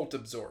Volt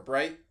Absorb,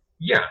 right?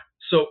 Yeah.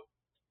 So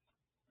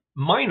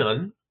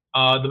Minun,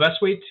 the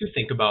best way to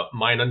think about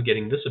Minun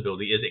getting this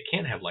ability is it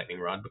can't have Lightning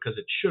Rod because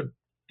it should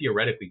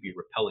theoretically be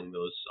repelling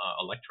those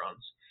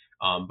electrons.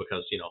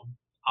 Because,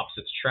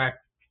 opposites attract,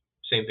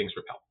 same things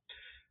repel.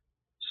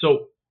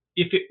 So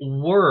if it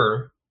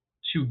were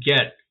to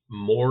get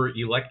more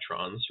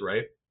electrons,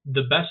 right,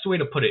 the best way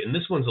to put it, and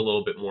this one's a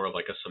little bit more of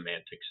like a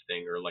semantics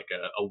thing or like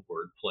a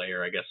word play,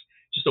 or I guess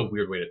just a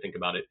weird way to think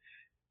about it.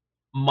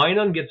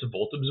 Minun gets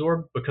Volt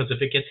Absorb because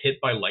if it gets hit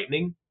by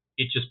lightning,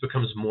 it just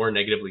becomes more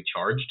negatively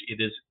charged.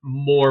 It is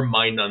more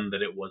Minun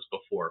than it was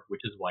before,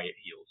 which is why it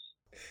heals.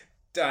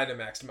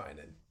 Dynamax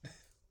Minun.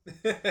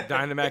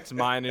 Dynamax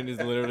Minun is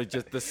literally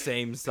just the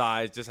same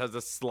size, just has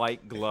a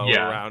slight glow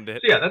around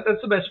it. So yeah,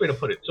 that's the best way to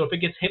put it. So if it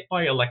gets hit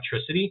by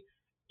electricity,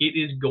 it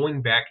is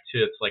going back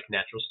to its like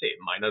natural state.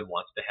 Minun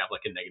wants to have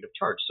like a negative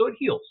charge, so it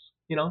heals.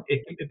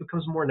 It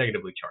becomes more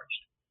negatively charged.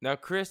 Now,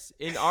 Chris,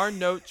 in our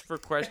notes for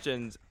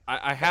questions,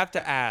 I have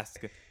to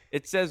ask.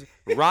 It says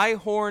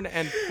Rhyhorn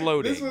and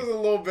floating. This was a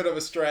little bit of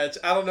a stretch.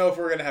 I don't know if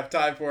we're going to have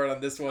time for it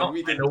on this one.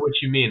 I know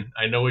what you mean.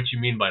 I know what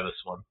you mean by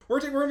this one. We're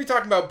going to be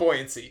talking about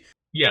buoyancy.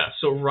 Yeah,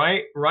 so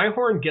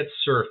Rhyhorn gets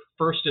Surf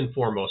first and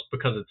foremost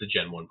because it's a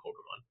Gen 1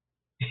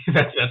 Pokemon.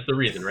 that's the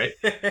reason, right?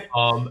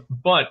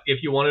 But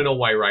if you want to know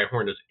why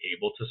Rhyhorn is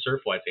able to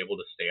surf, why it's able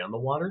to stay on the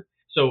water,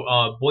 so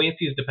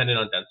buoyancy is dependent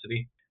on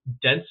density.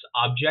 Dense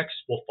objects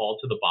will fall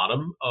to the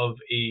bottom of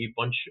a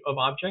bunch of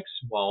objects,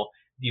 while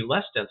the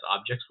less dense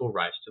objects will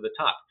rise to the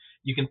top.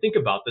 You can think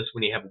about this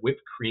when you have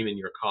whipped cream in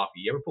your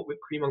coffee. You ever put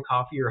whipped cream on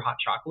coffee or hot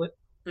chocolate?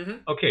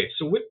 Mm-hmm. Okay,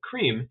 so whipped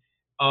cream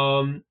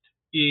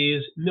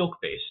is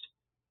milk-based.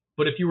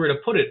 But if you were to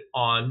put it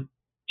on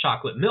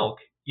chocolate milk,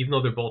 even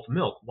though they're both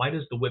milk, why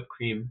does the whipped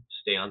cream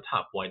stay on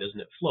top? Why doesn't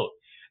it float?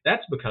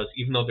 That's because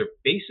even though they're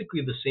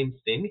basically the same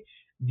thing,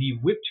 the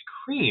whipped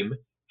cream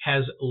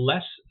has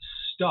less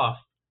stuff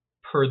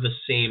per the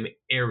same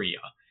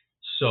area.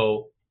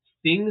 So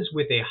things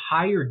with a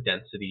higher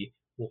density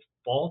will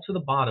fall to the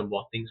bottom,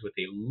 while things with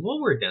a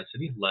lower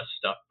density, less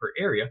stuff per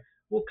area,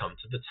 will come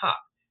to the top.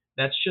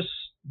 That's just,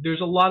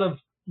 there's a lot of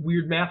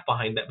weird math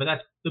behind that, but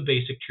that's the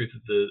basic truth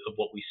of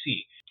what we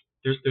see.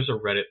 There's a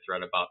Reddit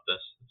thread about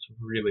this. It's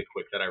really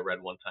quick that I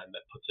read one time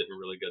that puts it in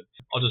really good.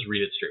 I'll just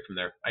read it straight from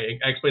there. I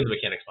explain the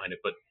mechanics behind it,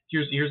 but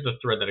here's the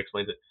thread that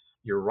explains it.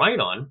 Your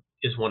Rhydon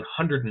is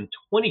 120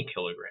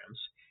 kilograms,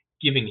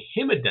 giving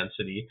him a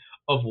density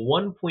of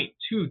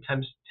 1.2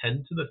 times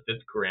 10 to the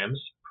 5th grams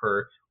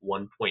per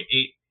 1.8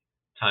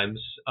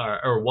 times,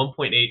 or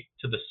 1.8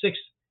 to the 6th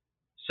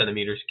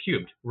centimeters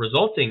cubed,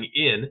 resulting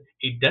in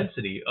a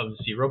density of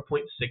 0.66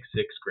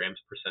 grams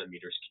per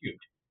centimeters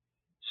cubed.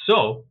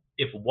 So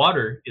if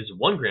water is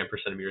 1 gram per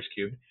centimeters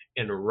cubed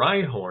and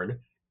Rhyhorn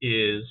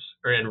is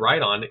 0.066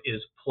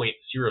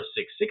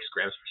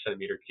 grams per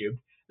centimeter cubed,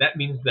 that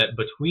means that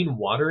between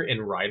water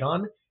and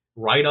Rhydon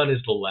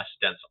is the less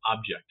dense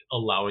object,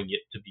 allowing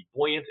it to be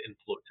buoyant and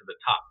float to the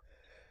top.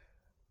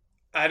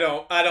 I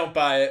don't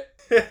buy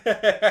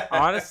it.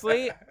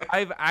 Honestly,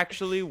 I've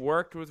actually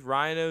worked with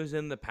rhinos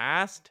in the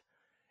past.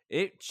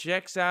 It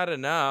checks out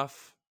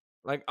enough.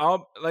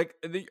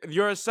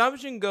 Your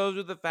assumption goes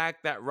with the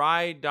fact that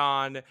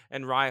Rhydon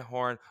and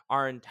Rhyhorn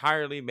are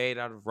entirely made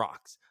out of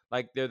rocks.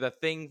 Like, they're the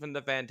thing from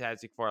the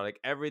Fantastic Four. Like,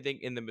 everything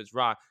in them is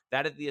rock.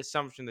 That is the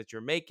assumption that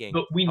you're making.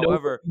 But we know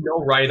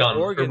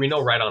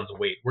Rhydon's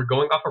weight. We're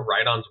going off of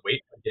Rhydon's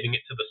weight and getting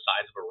it to the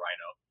size of a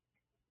rhino.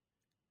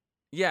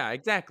 Yeah,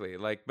 exactly.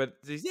 But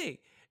you see,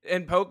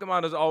 and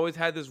Pokemon has always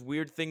had this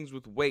weird things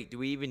with weight. Do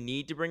we even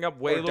need to bring up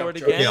Wailord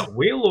again? Yeah,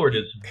 Wailord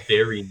is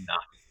very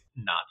not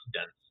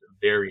dense.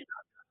 Very not dense.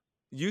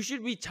 You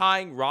should be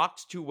tying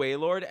rocks to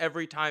Wailord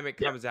every time it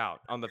comes out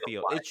on the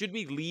field. It should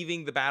be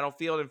leaving the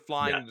battlefield and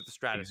flying into the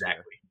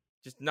stratosphere.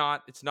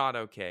 Exactly. It's not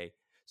okay.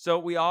 So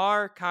we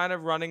are kind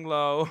of running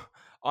low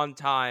on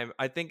time.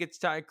 I think it's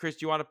time. Chris,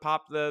 do you want to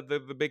pop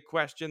the big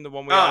question, the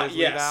one we always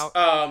leave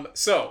out?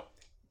 So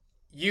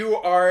you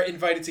are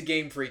invited to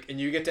Game Freak and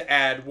you get to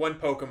add one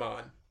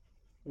Pokemon.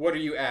 What are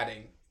you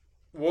adding?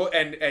 Well,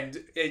 and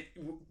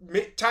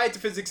tie it to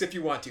physics if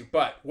you want to,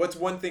 but what's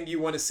one thing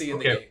you want to see in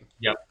the game?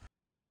 Yep.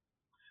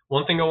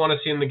 One thing I want to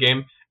see in the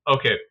game,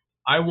 okay,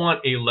 I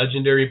want a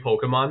legendary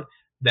Pokemon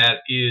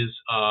that is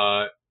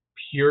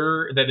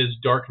that is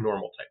dark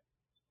normal type.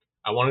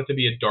 I want it to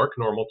be a dark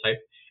normal type,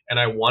 and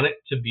I want it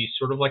to be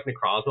sort of like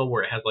Necrozma,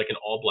 where it has like an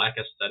all-black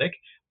aesthetic,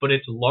 but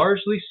it's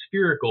largely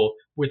spherical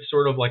with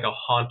sort of like a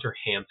Haunter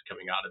hands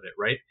coming out of it,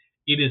 right?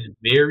 It is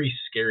very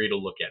scary to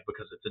look at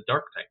because it's a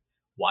dark type.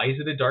 Why is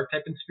it a dark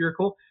type and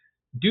spherical?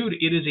 Dude,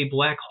 it is a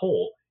black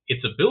hole.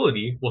 Its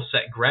ability will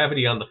set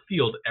gravity on the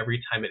field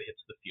every time it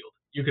hits the field.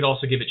 You could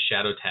also give it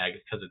Shadow Tag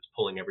because it's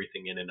pulling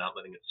everything in and not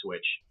letting it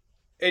switch.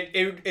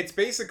 It's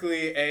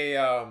basically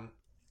a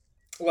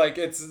like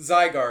it's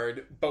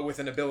Zygarde, but with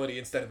an ability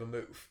instead of a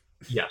move.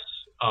 Yes.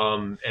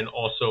 And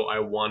also I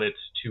want it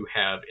to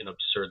have an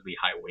absurdly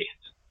high weight.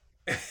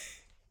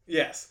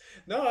 Yes.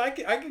 No, I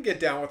can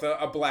get down with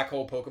a black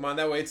hole Pokemon.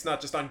 That way it's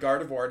not just on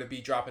Gardevoir to be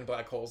dropping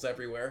black holes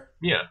everywhere.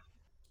 Yeah.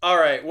 All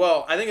right.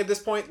 Well, I think at this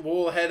point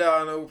we'll head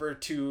on over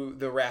to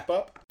the wrap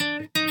up.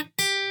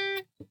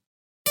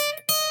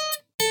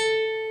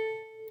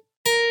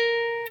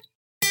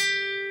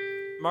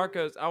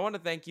 Marcos, I want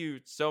to thank you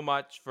so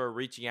much for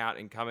reaching out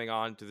and coming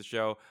on to the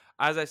show.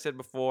 As I said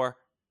before,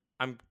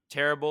 I'm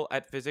terrible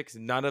at physics.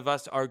 None of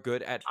us are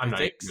good at physics. I'm not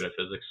good at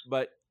physics.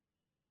 But,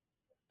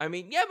 I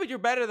mean, yeah, but you're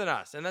better than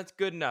us, and that's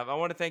good enough. I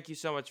want to thank you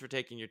so much for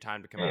taking your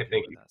time to come out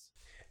here with us.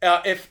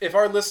 If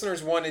our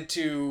listeners wanted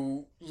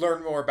to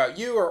learn more about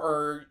you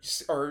or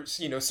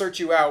search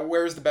you out,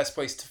 where's the best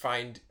place to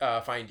find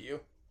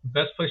you?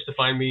 Best place to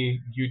find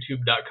me,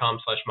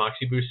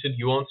 youtube.com/MoxieBoosted.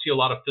 You won't see a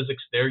lot of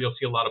physics there. You'll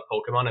see a lot of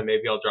Pokemon, and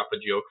maybe I'll drop a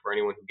joke for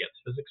anyone who gets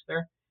physics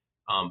there.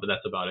 But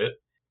that's about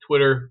it.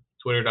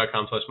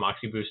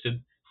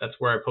 Twitter.com/MoxieBoosted. That's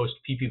where I post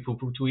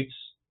pee-pee-poo-poo tweets.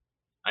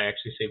 I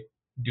actually say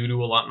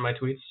doo-doo a lot in my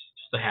tweets,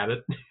 just a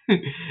habit.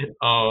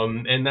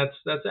 And that's.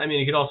 I mean,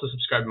 you can also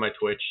subscribe to my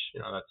Twitch.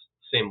 That's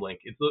the same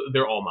link.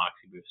 They're all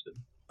Moxie Boosted.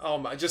 Oh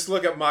my! Just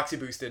look up Moxie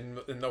Boosted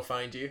and they'll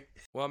find you.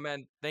 Well,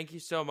 man, thank you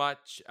so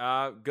much.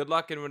 Good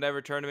luck in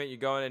whatever tournament you're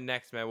going in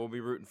next, man. We'll be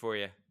rooting for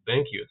you.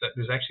 Thank you.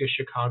 There's actually a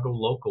Chicago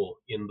local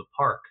in the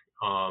park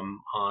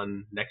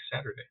on next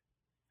Saturday.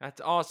 That's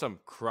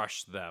awesome.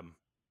 Crush them.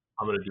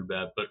 I'm gonna do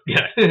bad, but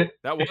yeah.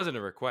 That wasn't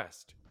a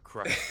request.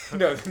 Crush.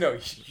 No,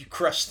 you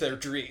crushed their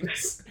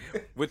dreams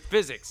with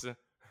physics.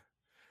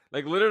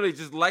 Like, literally,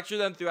 just lecture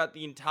them throughout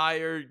the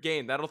entire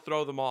game. That'll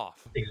throw them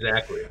off.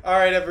 Exactly. All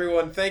right,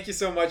 everyone. Thank you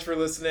so much for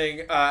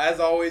listening.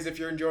 As always, if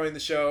you're enjoying the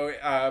show,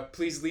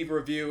 please leave a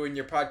review in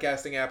your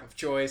podcasting app of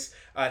choice.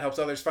 It helps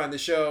others find the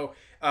show.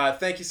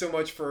 Thank you so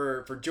much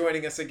for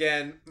joining us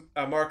again.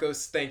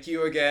 Marcos, thank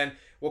you again.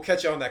 We'll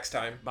catch y'all next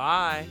time.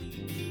 Bye.